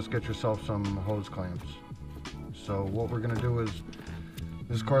you can just get yourself some hose clamps. So what we're going to do is,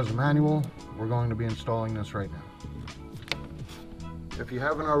 this car's a manual, we're going to be installing this right now. If you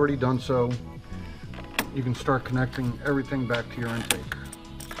haven't already done so, you can start connecting everything back to your intake.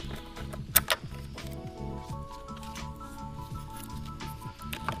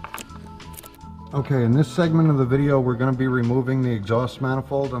 Okay, in this segment of the video, we're going to be removing the exhaust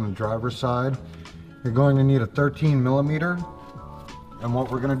manifold on the driver's side. You're going to need a 13mm, and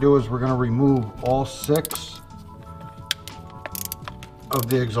what we're going to do is we're going to remove all 6 of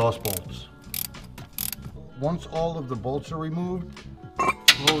the exhaust bolts. Once all of the bolts are removed,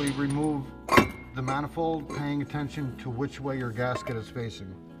 slowly remove the manifold, paying attention to which way your gasket is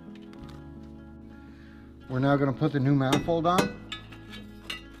facing. We're now going to put the new manifold on.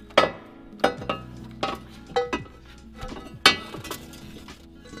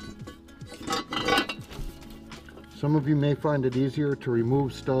 Some of you may find it easier to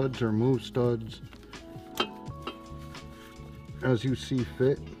remove studs or move studs as you see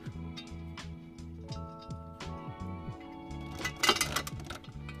fit.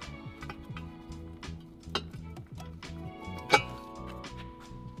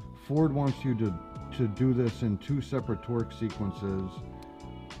 Ford wants you to do this in 2 separate torque sequences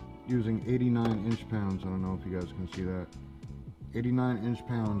using 89 inch-pounds. I don't know if you guys can see that. 89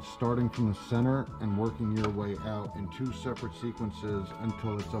 inch-pounds starting from the center and working your way out in 2 separate sequences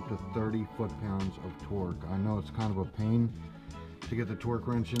until it's up to 30 foot-pounds of torque. I know it's kind of a pain to get the torque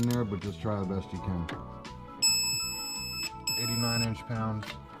wrench in there, but just try the best you can. 89 inch-pounds.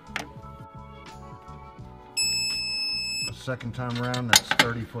 The second time around, that's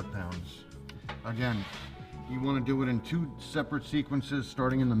 30 foot-pounds. Again, you want to do it in 2 separate sequences,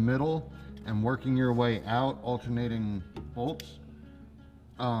 starting in the middle and working your way out, alternating bolts.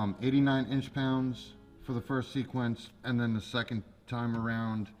 89 inch-pounds for the first sequence, and then the second time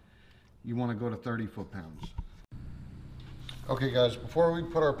around you want to go to 30 foot-pounds. Okay guys, before we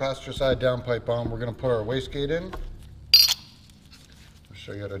put our passenger side downpipe on, we're going to put our wastegate in. I'll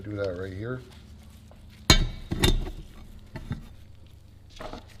show you how to do that right here.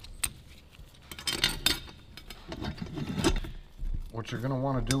 What you're going to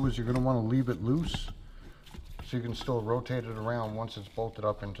want to do is you're going to want to leave it loose so you can still rotate it around once it's bolted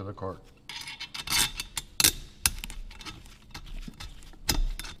up into the cart.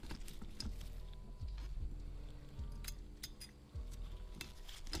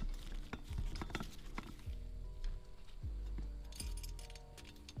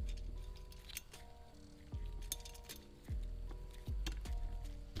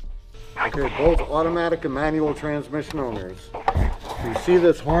 Okay, both automatic and manual transmission owners. You see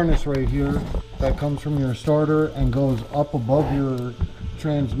this harness right here that comes from your starter and goes up above your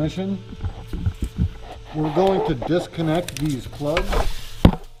transmission. We're going to disconnect these plugs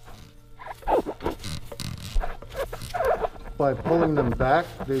by pulling them back.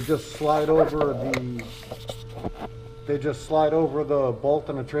 They just slide over the bolt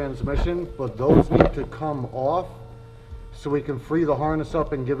in the transmission, but those need to come off so we can free the harness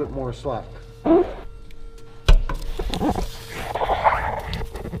up and give it more slack.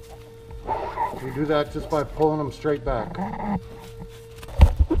 We do that just by pulling them straight back.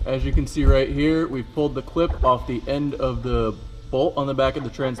 As you can see right here, we've pulled the clip off the end of the bolt on the back of the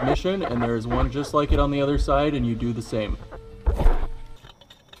transmission, and there's one just like it on the other side, and you do the same.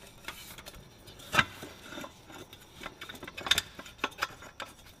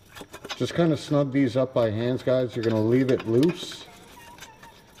 Just kind of snug these up by hands, guys. You're going to leave it loose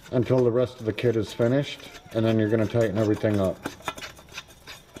until the rest of the kit is finished, and then you're going to tighten everything up.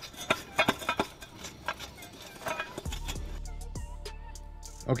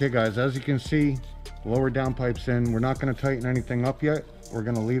 Okay guys, as you can see, lower downpipe's in. We're not going to tighten anything up yet. We're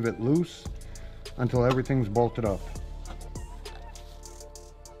going to leave it loose until everything's bolted up.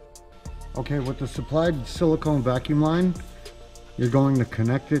 Okay, with the supplied silicone vacuum line, you're going to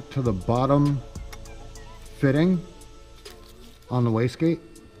connect it to the bottom fitting on the wastegate.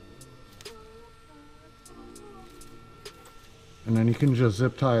 And then you can just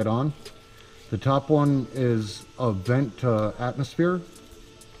zip tie it on. The top one is a vent to atmosphere.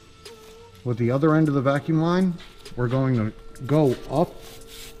 With the other end of the vacuum line, we're going to go up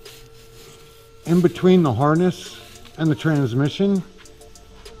in between the harness and the transmission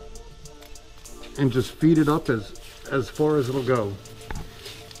and just feed it up as far as it'll go.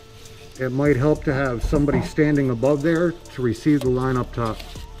 It might help to have somebody standing above there to receive the line up top.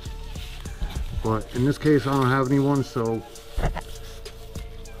 But in this case, I don't have anyone, so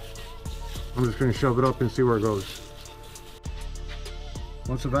I'm just going to shove it up and see where it goes.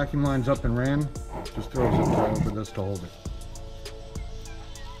 Once the vacuum line's up and ran, just throw a zip tie over this to hold it.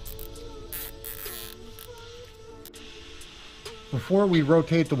 Before we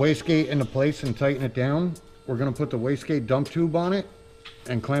rotate the wastegate into place and tighten it down, we're going to put the wastegate dump tube on it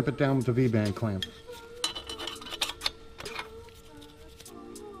and clamp it down with the V-band clamp.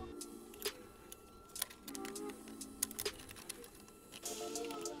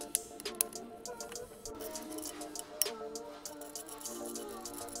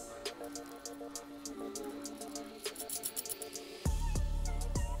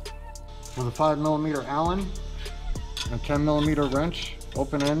 With a 5mm Allen and a 10mm wrench,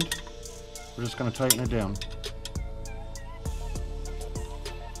 open end, we're just going to tighten it down.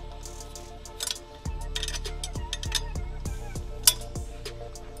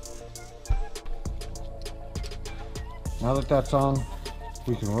 Now that that's on,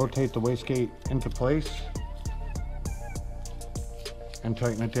 we can rotate the wastegate into place and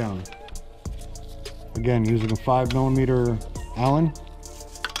tighten it down. Again, using a 5mm Allen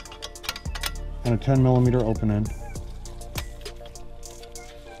and a 10mm open end.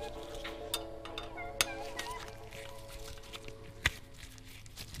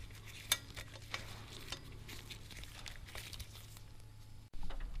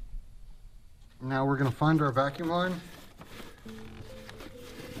 Now we're going to find our vacuum line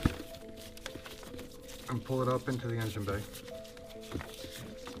and pull it up into the engine bay.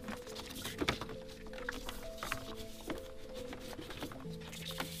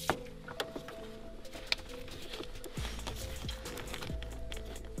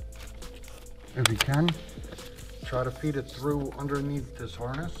 If you can, try to feed it through underneath this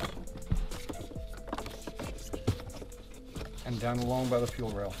harness and down along by the fuel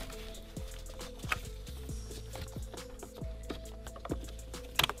rail.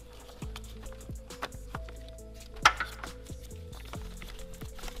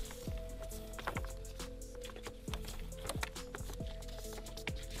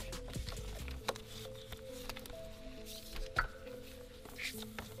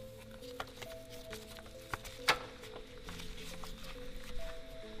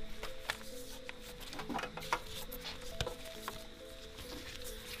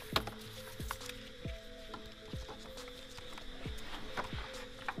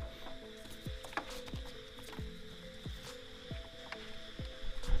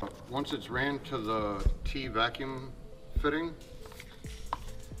 Once it's ran to the T vacuum fitting,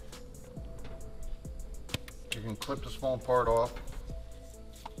 you can clip the small part off,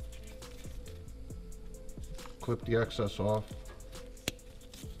 clip the excess off,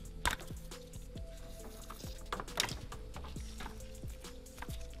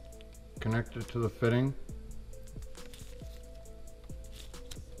 connect it to the fitting,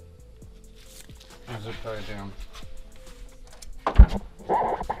 and zip tie it down.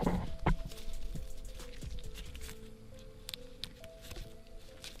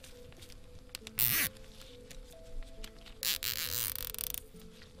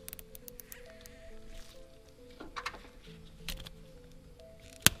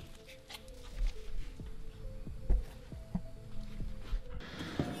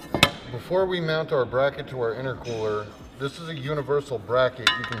 Before we mount our bracket to our intercooler, this is a universal bracket.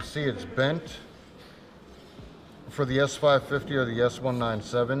 You can see it's bent for the S550 or the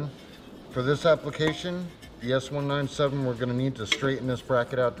S197. For this application, the S197, we're going to need to straighten this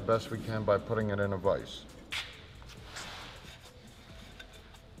bracket out the best we can by putting it in a vise.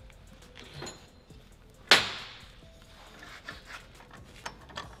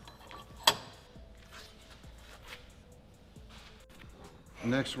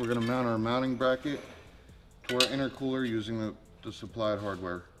 Next, we're going to mount our mounting bracket to our intercooler using the supplied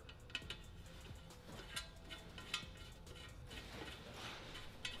hardware.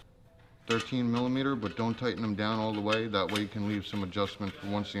 $13mm, but don't tighten them down all the way. That way you can leave some adjustment for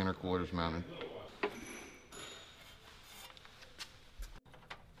once the intercooler is mounted.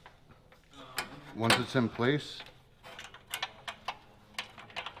 Once it's in place,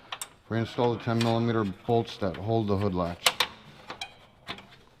 reinstall the 10mm bolts that hold the hood latch.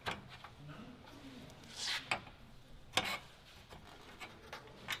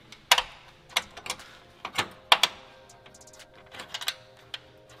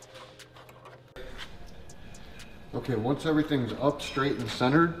 Okay, once everything's up, straight, and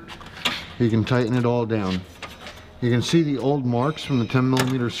centered, you can tighten it all down. You can see the old marks from the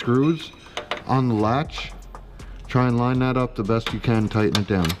 10mm screws on the latch. Try and line that up the best you can, tighten it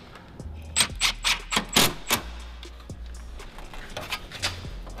down.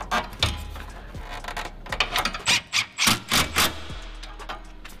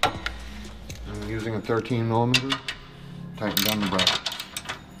 I'm using a 13mm, tighten down the bracket.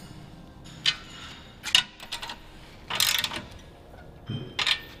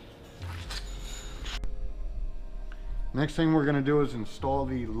 Next thing we're going to do is install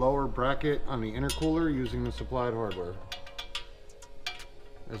the lower bracket on the intercooler using the supplied hardware.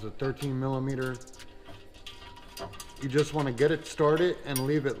 There's a 13mm. You just want to get it started and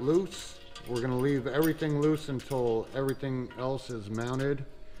leave it loose. We're going to leave everything loose until everything else is mounted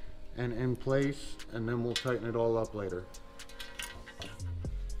and in place, and then we'll tighten it all up later.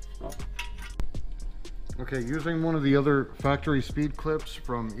 Okay, using one of the other factory speed clips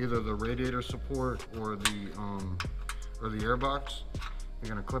from either the radiator support or the air box,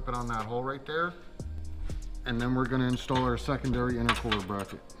 you're going to clip it on that hole right there, and then we're going to install our secondary intercooler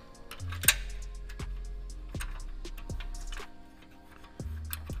bracket.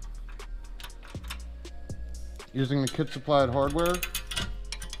 Using the kit supplied hardware,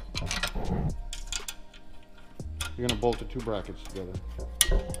 you're going to bolt the two brackets together.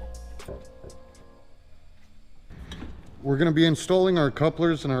 We're going to be installing our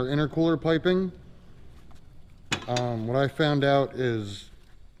couplers and our intercooler piping. What I found out is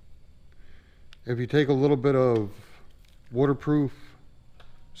if you take a little bit of waterproof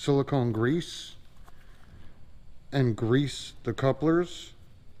silicone grease and grease the couplers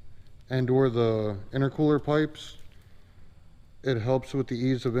and or the intercooler pipes, it helps with the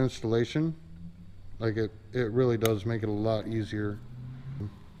ease of installation. Like it really does make it a lot easier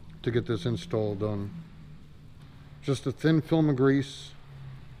to get this install done. Just a thin film of grease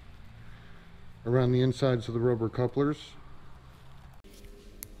around the insides of the rubber couplers.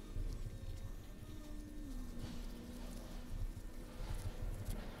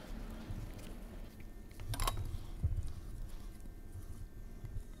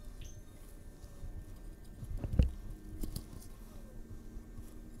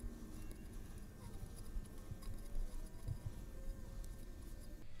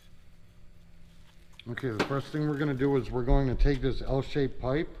 Okay, the first thing we're going to do is we're going to take this L-shaped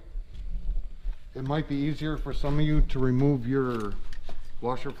pipe. It might be easier for some of you to remove your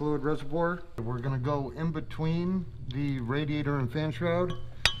washer fluid reservoir. We're going to go in between the radiator and fan shroud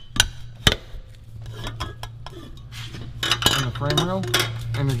and the frame rail,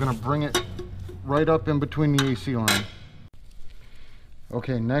 and you're going to bring it right up in between the AC line.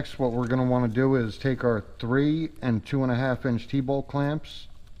 Okay, next what we're going to want to do is take our 3 and 2.5 inch T-bolt clamps.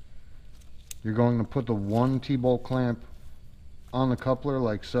 You're going to put the one T-bolt clamp on the coupler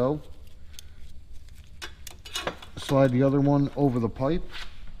like so. Slide the other one over the pipe.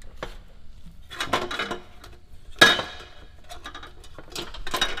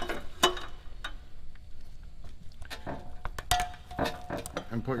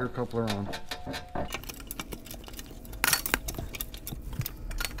 And put your coupler on.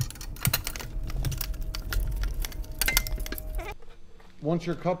 Once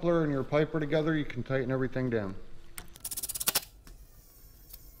your coupler and your pipe are together, you can tighten everything down.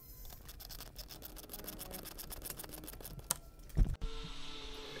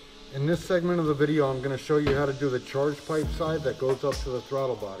 In this segment of the video, I'm going to show you how to do the charge pipe side that goes up to the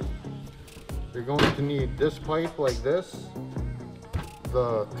throttle body. You're going to need this pipe like this,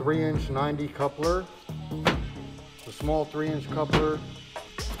 the 3-inch 90 coupler, the small 3-inch coupler,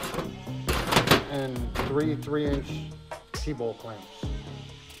 and 3 3-inch T-bolt clamps.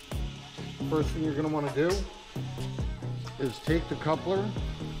 First thing you're going to want to do is take the coupler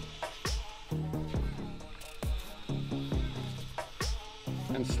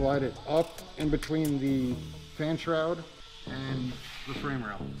and slide it up in between the fan shroud and the frame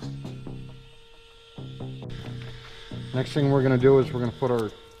rail. Next thing we're going to do is we're going to put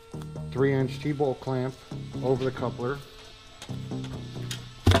our 3-inch T-bolt clamp over the coupler.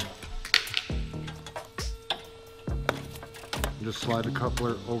 Just slide the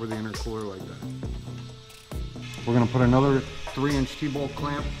coupler over the intercooler like that. We're going to put another 3-inch T-bolt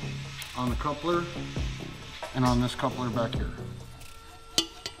clamp on the coupler and on this coupler back here.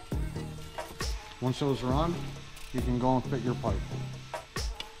 Once those are on, you can go and fit your pipe.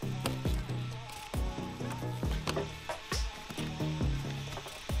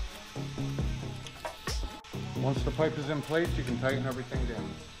 Once the pipe is in place, you can tighten everything down.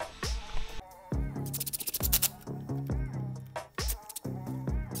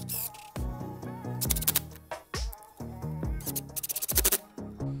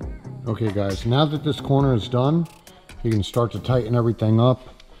 Okay guys, now that this corner is done, you can start to tighten everything up.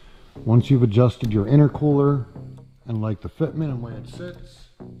 Once you've adjusted your intercooler and like the fitment and way it sits,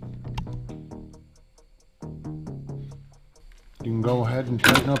 you can go ahead and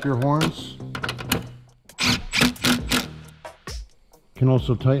tighten up your horns. You can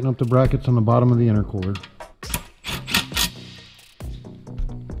also tighten up the brackets on the bottom of the intercooler.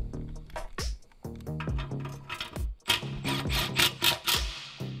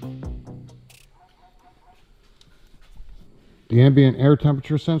 The ambient air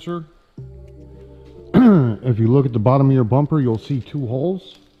temperature sensor, if you look at the bottom of your bumper, you'll see 2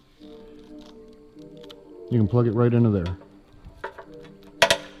 holes. You can plug it right into there.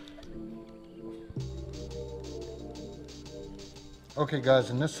 Okay guys,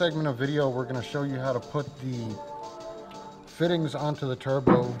 in this segment of video, we're going to show you how to put the fittings onto the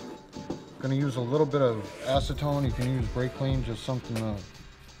turbo. I'm going to use a little bit of acetone. You can use brake clean, just something to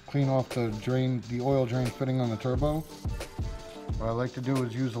clean off the oil drain fitting on the turbo. What I like to do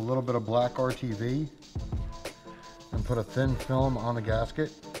is use a little bit of black RTV and put a thin film on the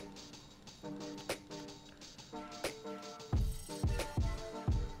gasket.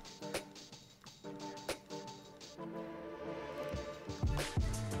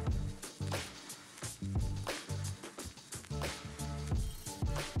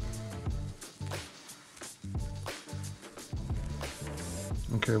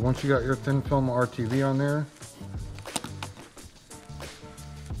 Okay, once you got your thin film RTV on there,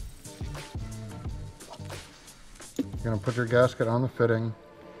 you're going to put your gasket on the fitting,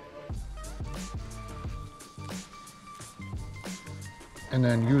 and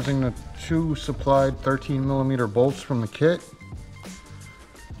then using the 2 supplied 13mm bolts from the kit,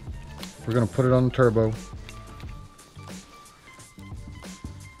 we're going to put it on the turbo.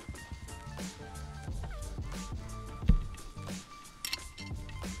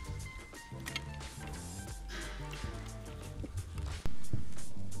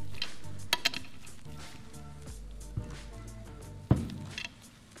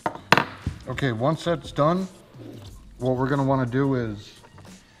 Okay, once that's done, what we're going to want to do is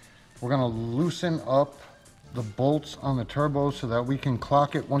we're going to loosen up the bolts on the turbo so that we can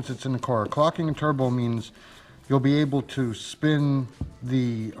clock it once it's in the car. Clocking a turbo means you'll be able to spin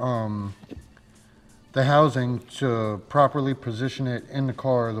the housing to properly position it in the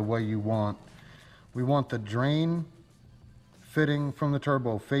car the way you want. We want the drain fitting from the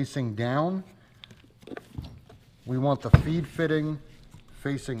turbo facing down. We want the feed fitting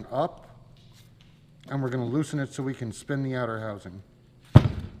facing up. And we're going to loosen it so we can spin the outer housing.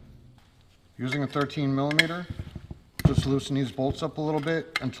 Using a 13mm, just loosen these bolts up a little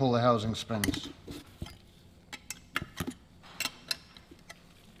bit until the housing spins.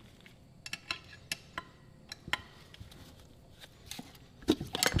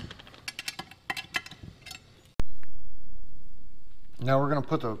 Now we're going to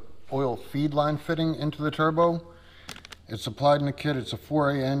put the oil feed line fitting into the turbo. It's supplied in the kit. It's a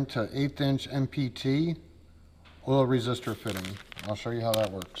 4AN to 1/8" MPT oil resistor fitting. I'll show you how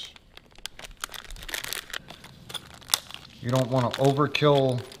that works. You don't want to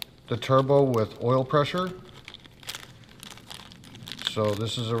overkill the turbo with oil pressure. So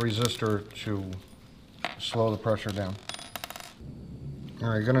this is a resistor to slow the pressure down.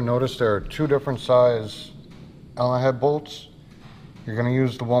 All right, you're going to notice there are 2 different size Allen head bolts. You're going to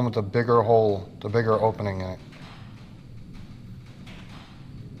use the one with the bigger hole, the bigger opening in it.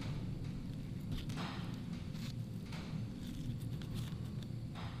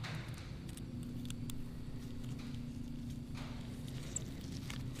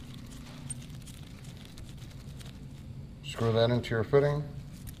 Screw that into your fitting,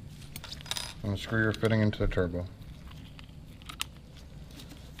 and screw your fitting into the turbo.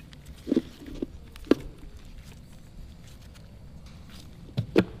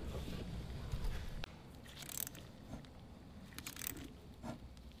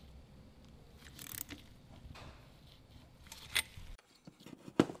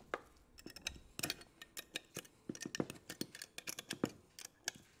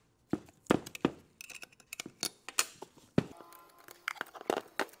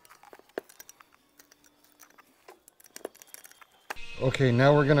 Okay,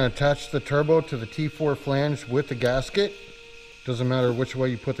 now we're going to attach the turbo to the T4 flange with the gasket. Doesn't matter which way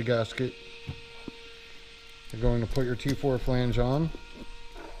you put the gasket. You're going to put your T4 flange on.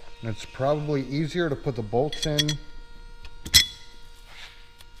 And it's probably easier to put the bolts in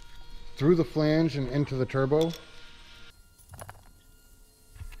through the flange and into the turbo.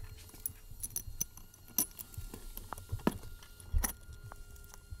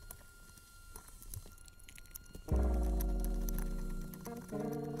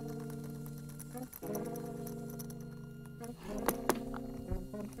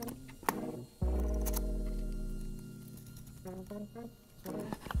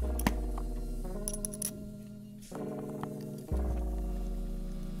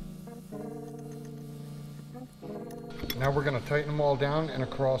 Now we're going to tighten them all down in a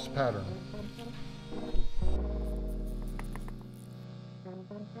cross pattern.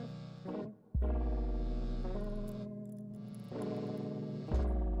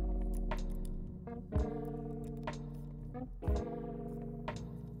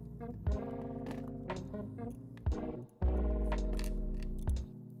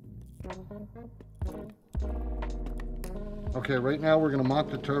 Okay, right now we're going to mock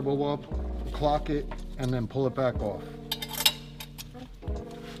the turbo up, clock it, and then pull it back off.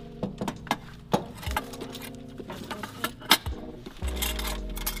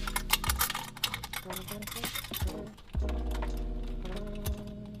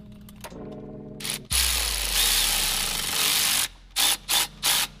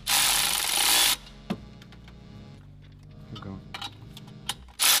 Keep going.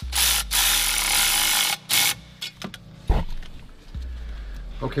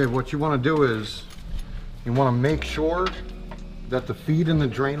 Okay, what you want to do is you want to make sure that the feed and the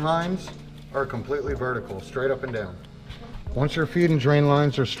drain lines are completely vertical, straight up and down. Once your feed and drain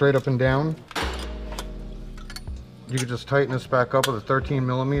lines are straight up and down, you can just tighten this back up with a 13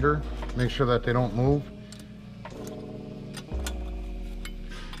 millimeter. Make sure that they don't move.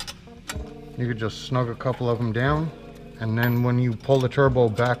 You could just snug a couple of them down, and then when you pull the turbo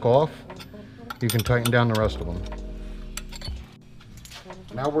back off, you can tighten down the rest of them.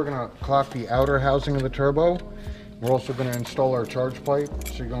 Now we're going to clock the outer housing of the turbo. We're also going to install our charge pipe.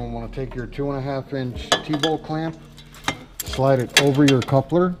 So you're going to want to take your 2.5 inch T-bolt clamp, slide it over your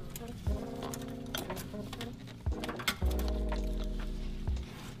coupler.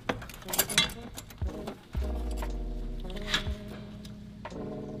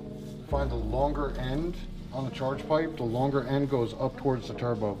 Find the longer end on the charge pipe. The longer end goes up towards the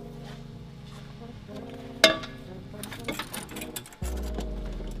turbo.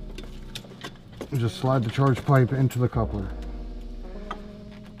 Just slide the charge pipe into the coupler.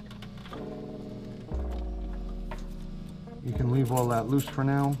 You can leave all that loose for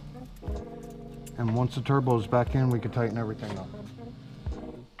now, and once the turbo is back in, we can tighten everything up.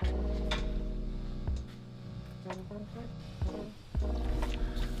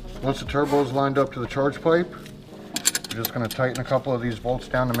 Once the turbo is lined up to the charge pipe, you're just going to tighten a couple of these bolts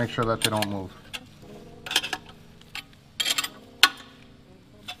down to make sure that they don't move.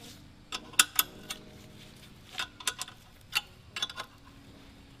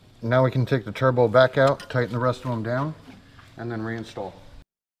 Now we can take the turbo back out, tighten the rest of them down, and then reinstall.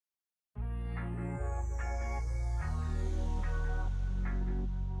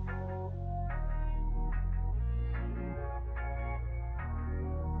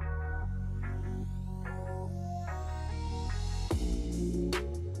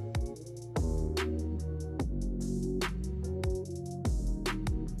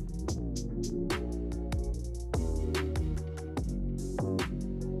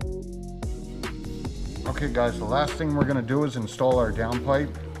 Okay guys, the last thing we're going to do is install our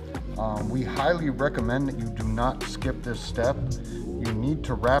downpipe. We highly recommend that you do not skip this step. You need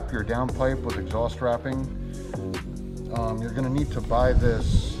to wrap your downpipe with exhaust wrapping. You're going to need to buy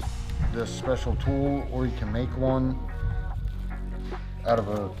this special tool, or you can make one out of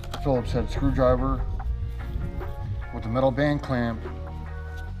a Phillips head screwdriver with a metal band clamp.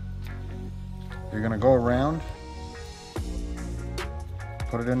 You're going to go around,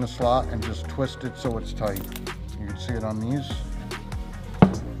 put it in the slot, and just twist it so it's tight. You can see it on these.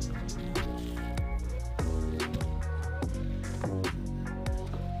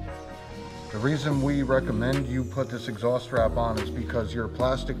 The reason we recommend you put this exhaust wrap on is because your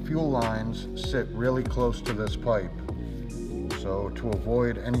plastic fuel lines sit really close to this pipe. So to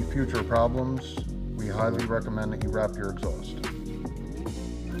avoid any future problems, we highly recommend that you wrap your exhaust.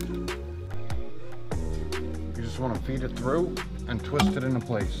 You just want to feed it through and twist it into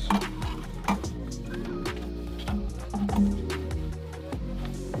place.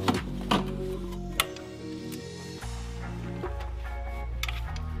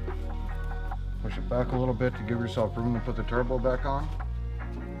 back a little bit to give yourself room to put the turbo back on,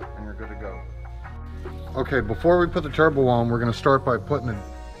 and you're good to go. Okay, before we put the turbo on, we're going to start by putting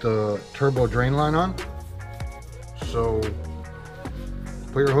the turbo drain line on. So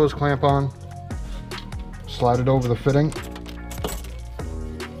put your hose clamp on, slide it over the fitting,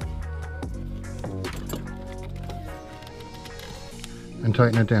 and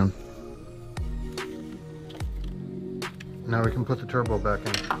tighten it down. Now we can put the turbo back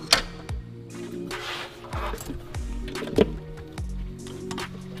in.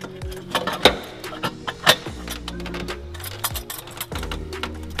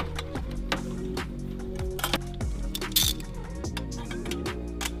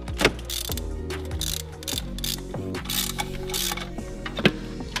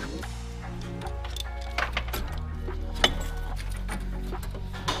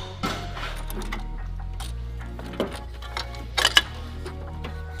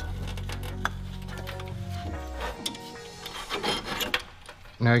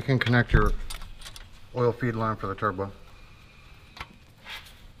 Now you can connect your oil feed line for the turbo.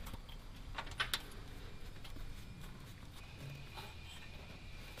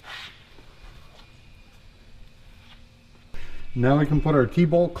 Now we can put our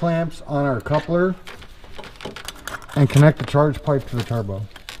T-bolt clamps on our coupler and connect the charge pipe to the turbo.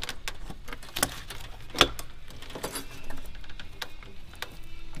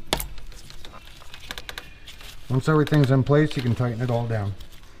 Once everything's in place, you can tighten it all down.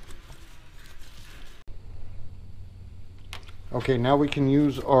 Okay, now we can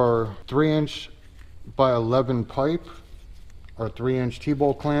use our 3" by 11 pipe, our 3"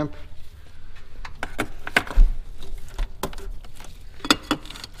 T-bolt clamp.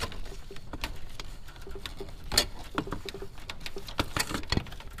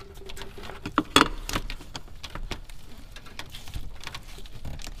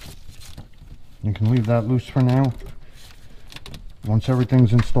 You can leave that loose for now. Once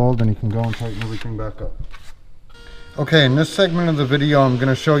everything's installed, then you can go and tighten everything back up. Okay, in this segment of the video, I'm going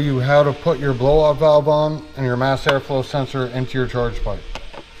to show you how to put your blow-off valve on and your mass airflow sensor into your charge pipe.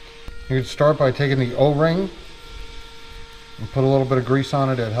 You can start by taking the O-ring and put a little bit of grease on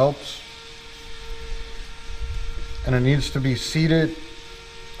it. It helps. And it needs to be seated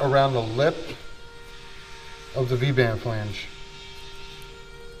around the lip of the V-band flange.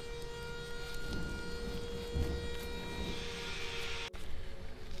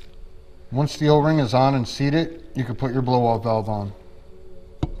 Once the O-ring is on and seated, you can put your blow-off valve on.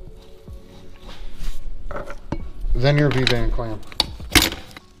 Then your V-band clamp.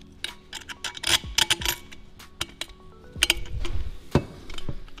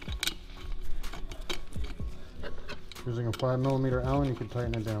 Using a 5mm Allen, you can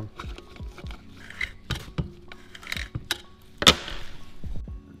tighten it down.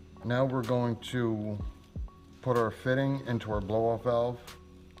 Now we're going to put our fitting into our blow-off valve.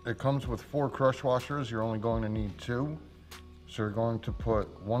 It comes with 4 crush washers. You're only going to need 2. So you're going to put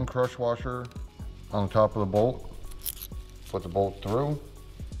 1 crush washer on the top of the bolt, put the bolt through,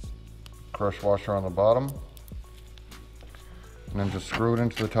 crush washer on the bottom, and then just screw it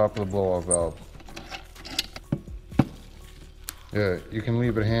into the top of the blow-off valve. Yeah, you can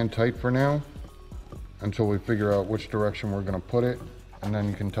leave it hand tight for now until we figure out which direction we're going to put it, and then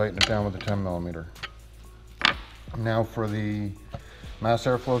you can tighten it down with a 10mm. Now for the mass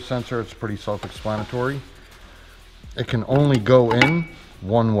airflow sensor, it's pretty self-explanatory. It can only go in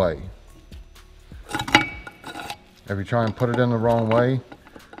one way. If you try and put it in the wrong way,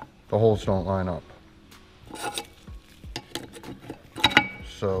 the holes don't line up.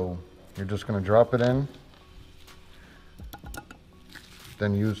 So you're just going to drop it in,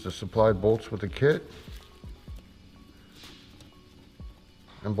 then use the supplied bolts with the kit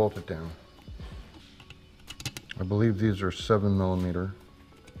and bolt it down. I believe these are 7mm.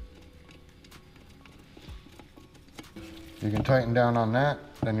 You can tighten down on that,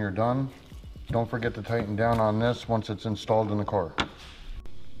 then you're done. Don't forget to tighten down on this once it's installed in the car.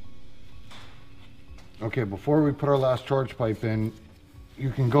 Okay, before we put our last charge pipe in,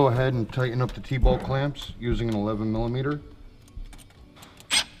 you can go ahead and tighten up the T-bolt clamps using an 11mm.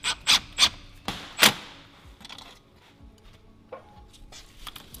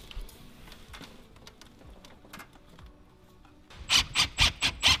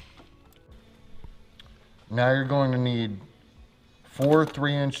 Now you're going to need 4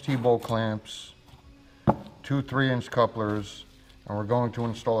 3" T-bolt clamps, 2 3" couplers, and we're going to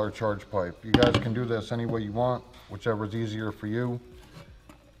install our charge pipe. You guys can do this any way you want, whichever is easier for you.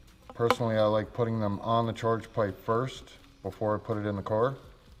 Personally, I like putting them on the charge pipe first before I put it in the car.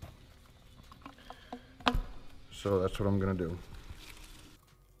 So that's what I'm going to do.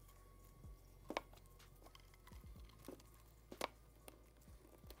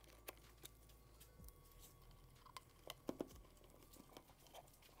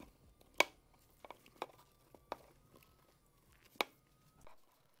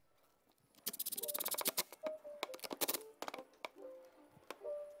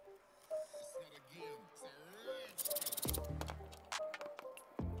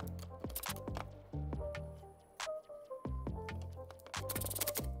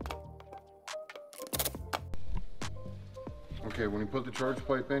 Okay, when you put the charge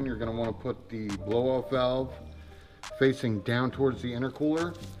pipe in, you're going to want to put the blow-off valve facing down towards the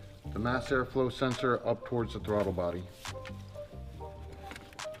intercooler, the mass airflow sensor up towards the throttle body.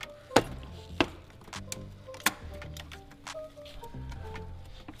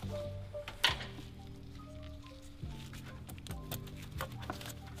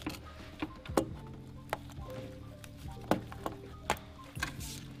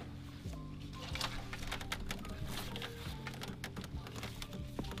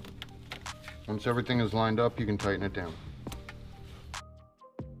 Once everything is lined up, you can tighten it down.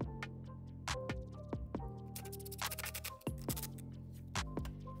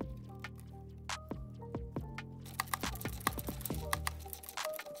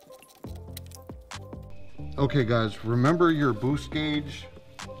 Okay guys, remember your boost gauge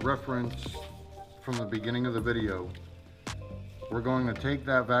reference from the beginning of the video. We're going to take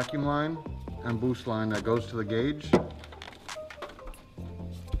that vacuum line and boost line that goes to the gauge,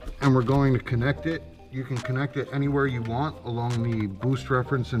 and we're going to connect it. You can connect it anywhere you want along the boost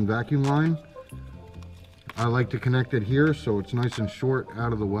reference and vacuum line. I like to connect it here so it's nice and short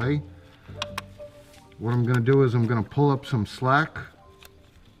out of the way. What I'm going to do is I'm going to pull up some slack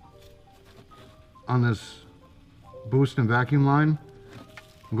on this boost and vacuum line.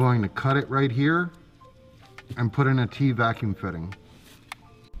 I'm going to cut it right here and put in a T vacuum fitting.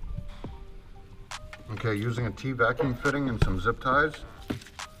 Okay, using a T vacuum fitting and some zip ties,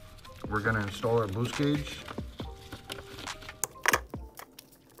 we're going to install our boost gauge.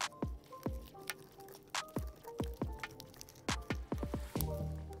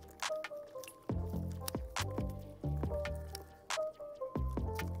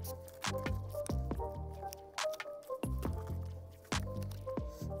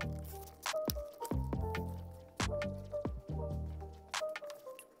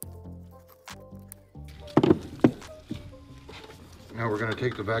 Now we're going to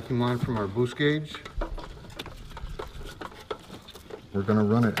take the vacuum line from our boost gauge. We're going to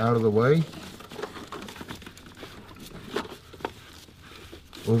run it out of the way,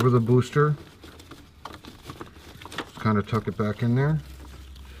 over the booster. Just kind of tuck it back in there.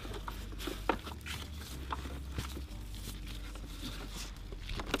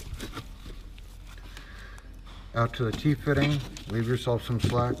 Out to the T-fitting, leave yourself some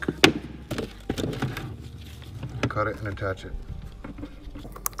slack, cut it and attach it.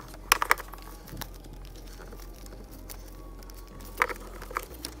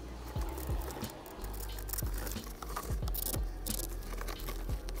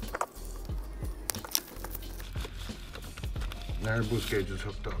 Now your boost gauge is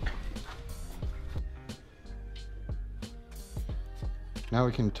hooked up. Now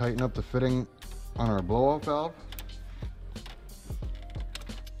we can tighten up the fitting on our blow-off valve.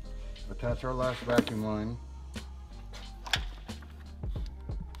 Attach our last vacuum line.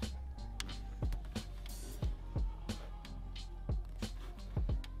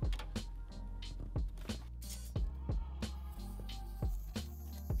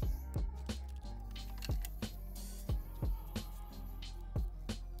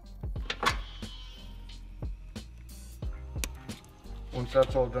 Once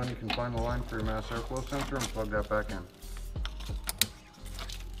that's all done, you can find the line for your mass airflow sensor and plug that back in.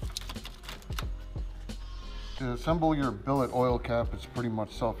 To assemble your billet oil cap, it's pretty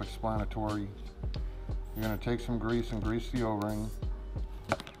much self-explanatory. You're going to take some grease and grease the O-ring.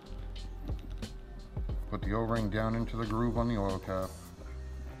 Put the O-ring down into the groove on the oil cap.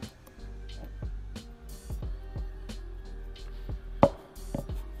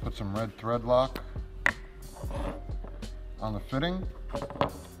 Put some red thread lock on the fitting.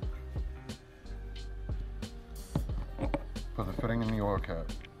 Put the fitting in the oil cap.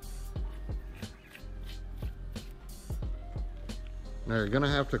 Now you're going to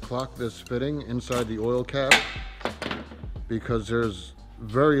have to clock this fitting inside the oil cap because there's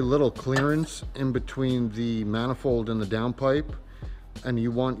very little clearance in between the manifold and the downpipe, and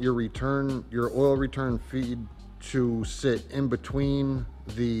you want your oil return feed to sit in between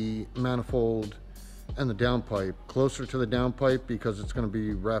the manifold and the downpipe, closer to the downpipe because it's going to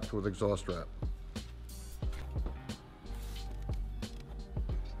be wrapped with exhaust wrap.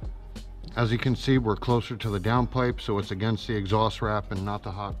 As you can see, we're closer to the downpipe, so it's against the exhaust wrap and not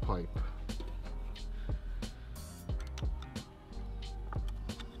the hot pipe.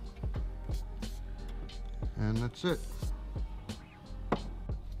 And that's it.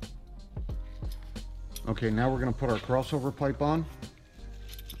 Okay, now we're going to put our crossover pipe on.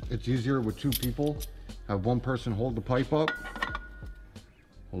 It's easier with two people. Have one person hold the pipe up.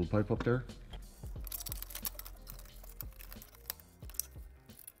 Hold the pipe up there.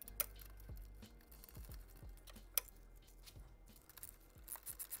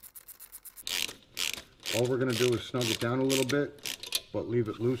 All we're gonna do is snug it down a little bit, but leave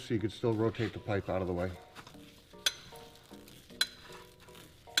it loose so you can still rotate the pipe out of the way.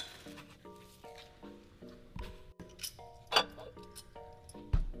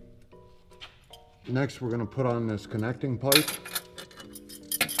 Next, we're going to put on this connecting pipe.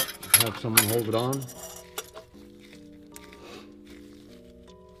 Have someone hold it on.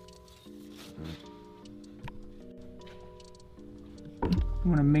 You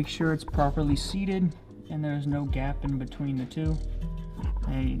want to make sure it's properly seated and there's no gap in between the two.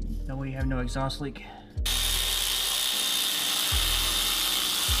 And that way you have no exhaust leak.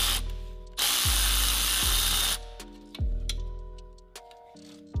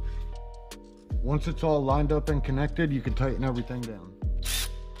 Once it's all lined up and connected, you can tighten everything down.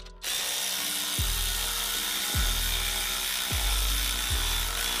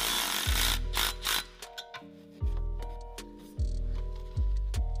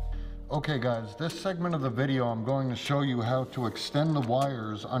 Okay guys, this segment of the video I'm going to show you how to extend the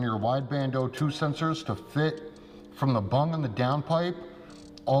wires on your wideband O2 sensors to fit from the bung and the downpipe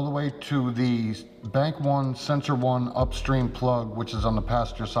all the way to the bank 1 sensor 1 upstream plug, which is on the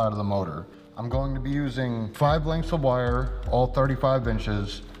passenger side of the motor. I'm going to be using 5 lengths of wire, all 35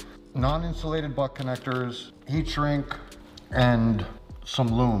 inches, non-insulated butt connectors, heat shrink, and some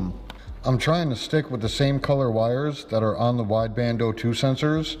loom. I'm trying to stick with the same color wires that are on the wideband O2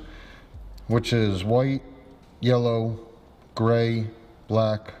 sensors, which is white, yellow, gray,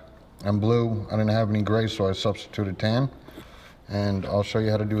 black, and blue. I didn't have any gray, so I substituted tan. And I'll show you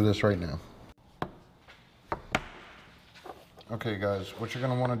how to do this right now. Okay guys, what you're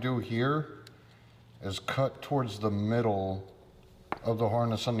gonna wanna do here is cut towards the middle of the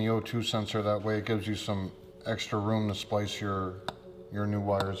harness on the O2 sensor. That way it gives you some extra room to splice your new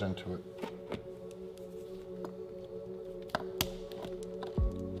wires into it.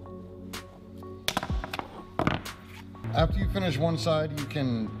 After you finish one side, you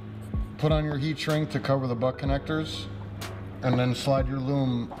can put on your heat shrink to cover the butt connectors and then slide your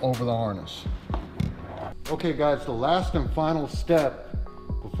loom over the harness. Okay guys, the last and final step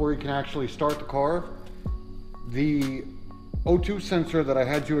before you can actually start the car, the O2 sensor that I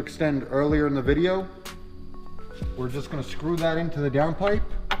had you extend earlier in the video, we're just going to screw that into the downpipe.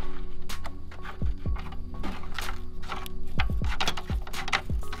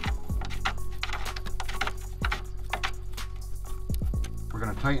 We're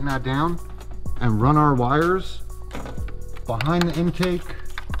going to tighten that down and run our wires behind the intake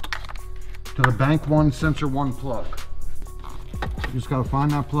to the bank 1 sensor 1 plug. You just gotta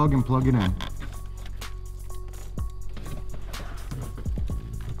find that plug and plug it in.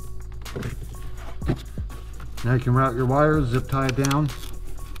 Now you can route your wires, zip tie it down,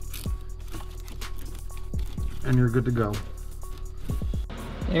 and you're good to go.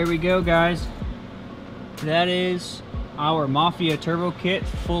 There we go guys. That is our Mafia Turbo Kit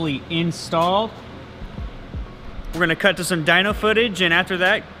fully installed. We're gonna cut to some dyno footage, and after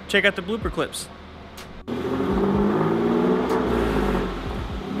that, check out the blooper clips.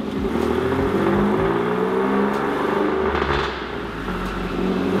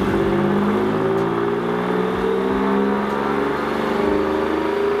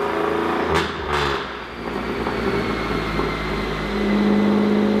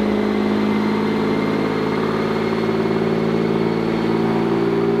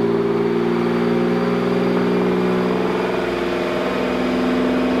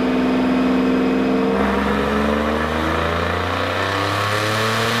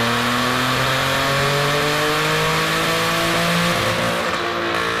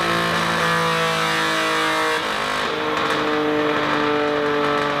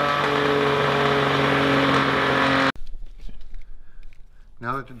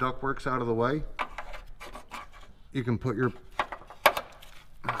 Now that the ductwork's out of the way, you can put your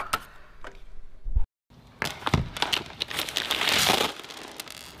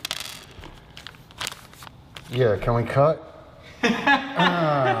Yeah, can we cut?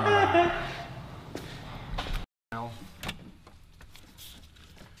 Now,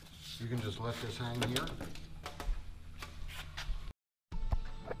 you can just let this hang here.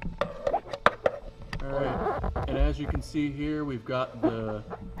 Alright, and as you can see here, we've got the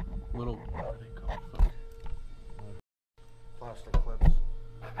little, what are they called, folks? Plastic clips.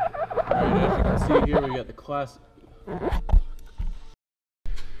 Alright, as you can see here, we got the classic.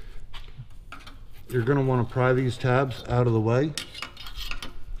 You're going to want to pry these tabs out of the way.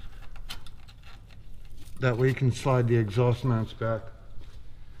 That way you can slide the exhaust mounts back.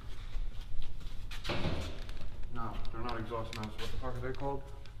 No, they're not exhaust mounts. What the fuck are they called?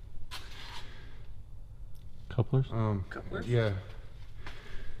 Couplers? Couplers? Yeah.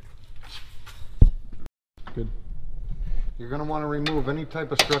 Good. You're going to want to remove any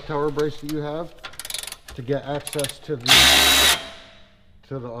type of strut tower brace that you have to get access to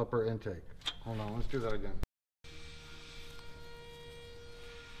the upper intake. Hold on, let's do that again.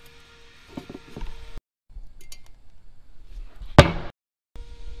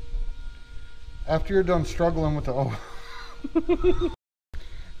 After you're done struggling with the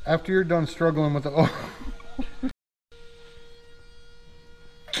after you're done struggling with the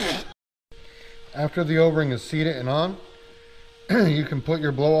after the O-ring is seated and on, you can put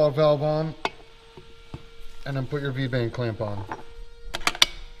your blowout valve on and then put your V-band clamp on.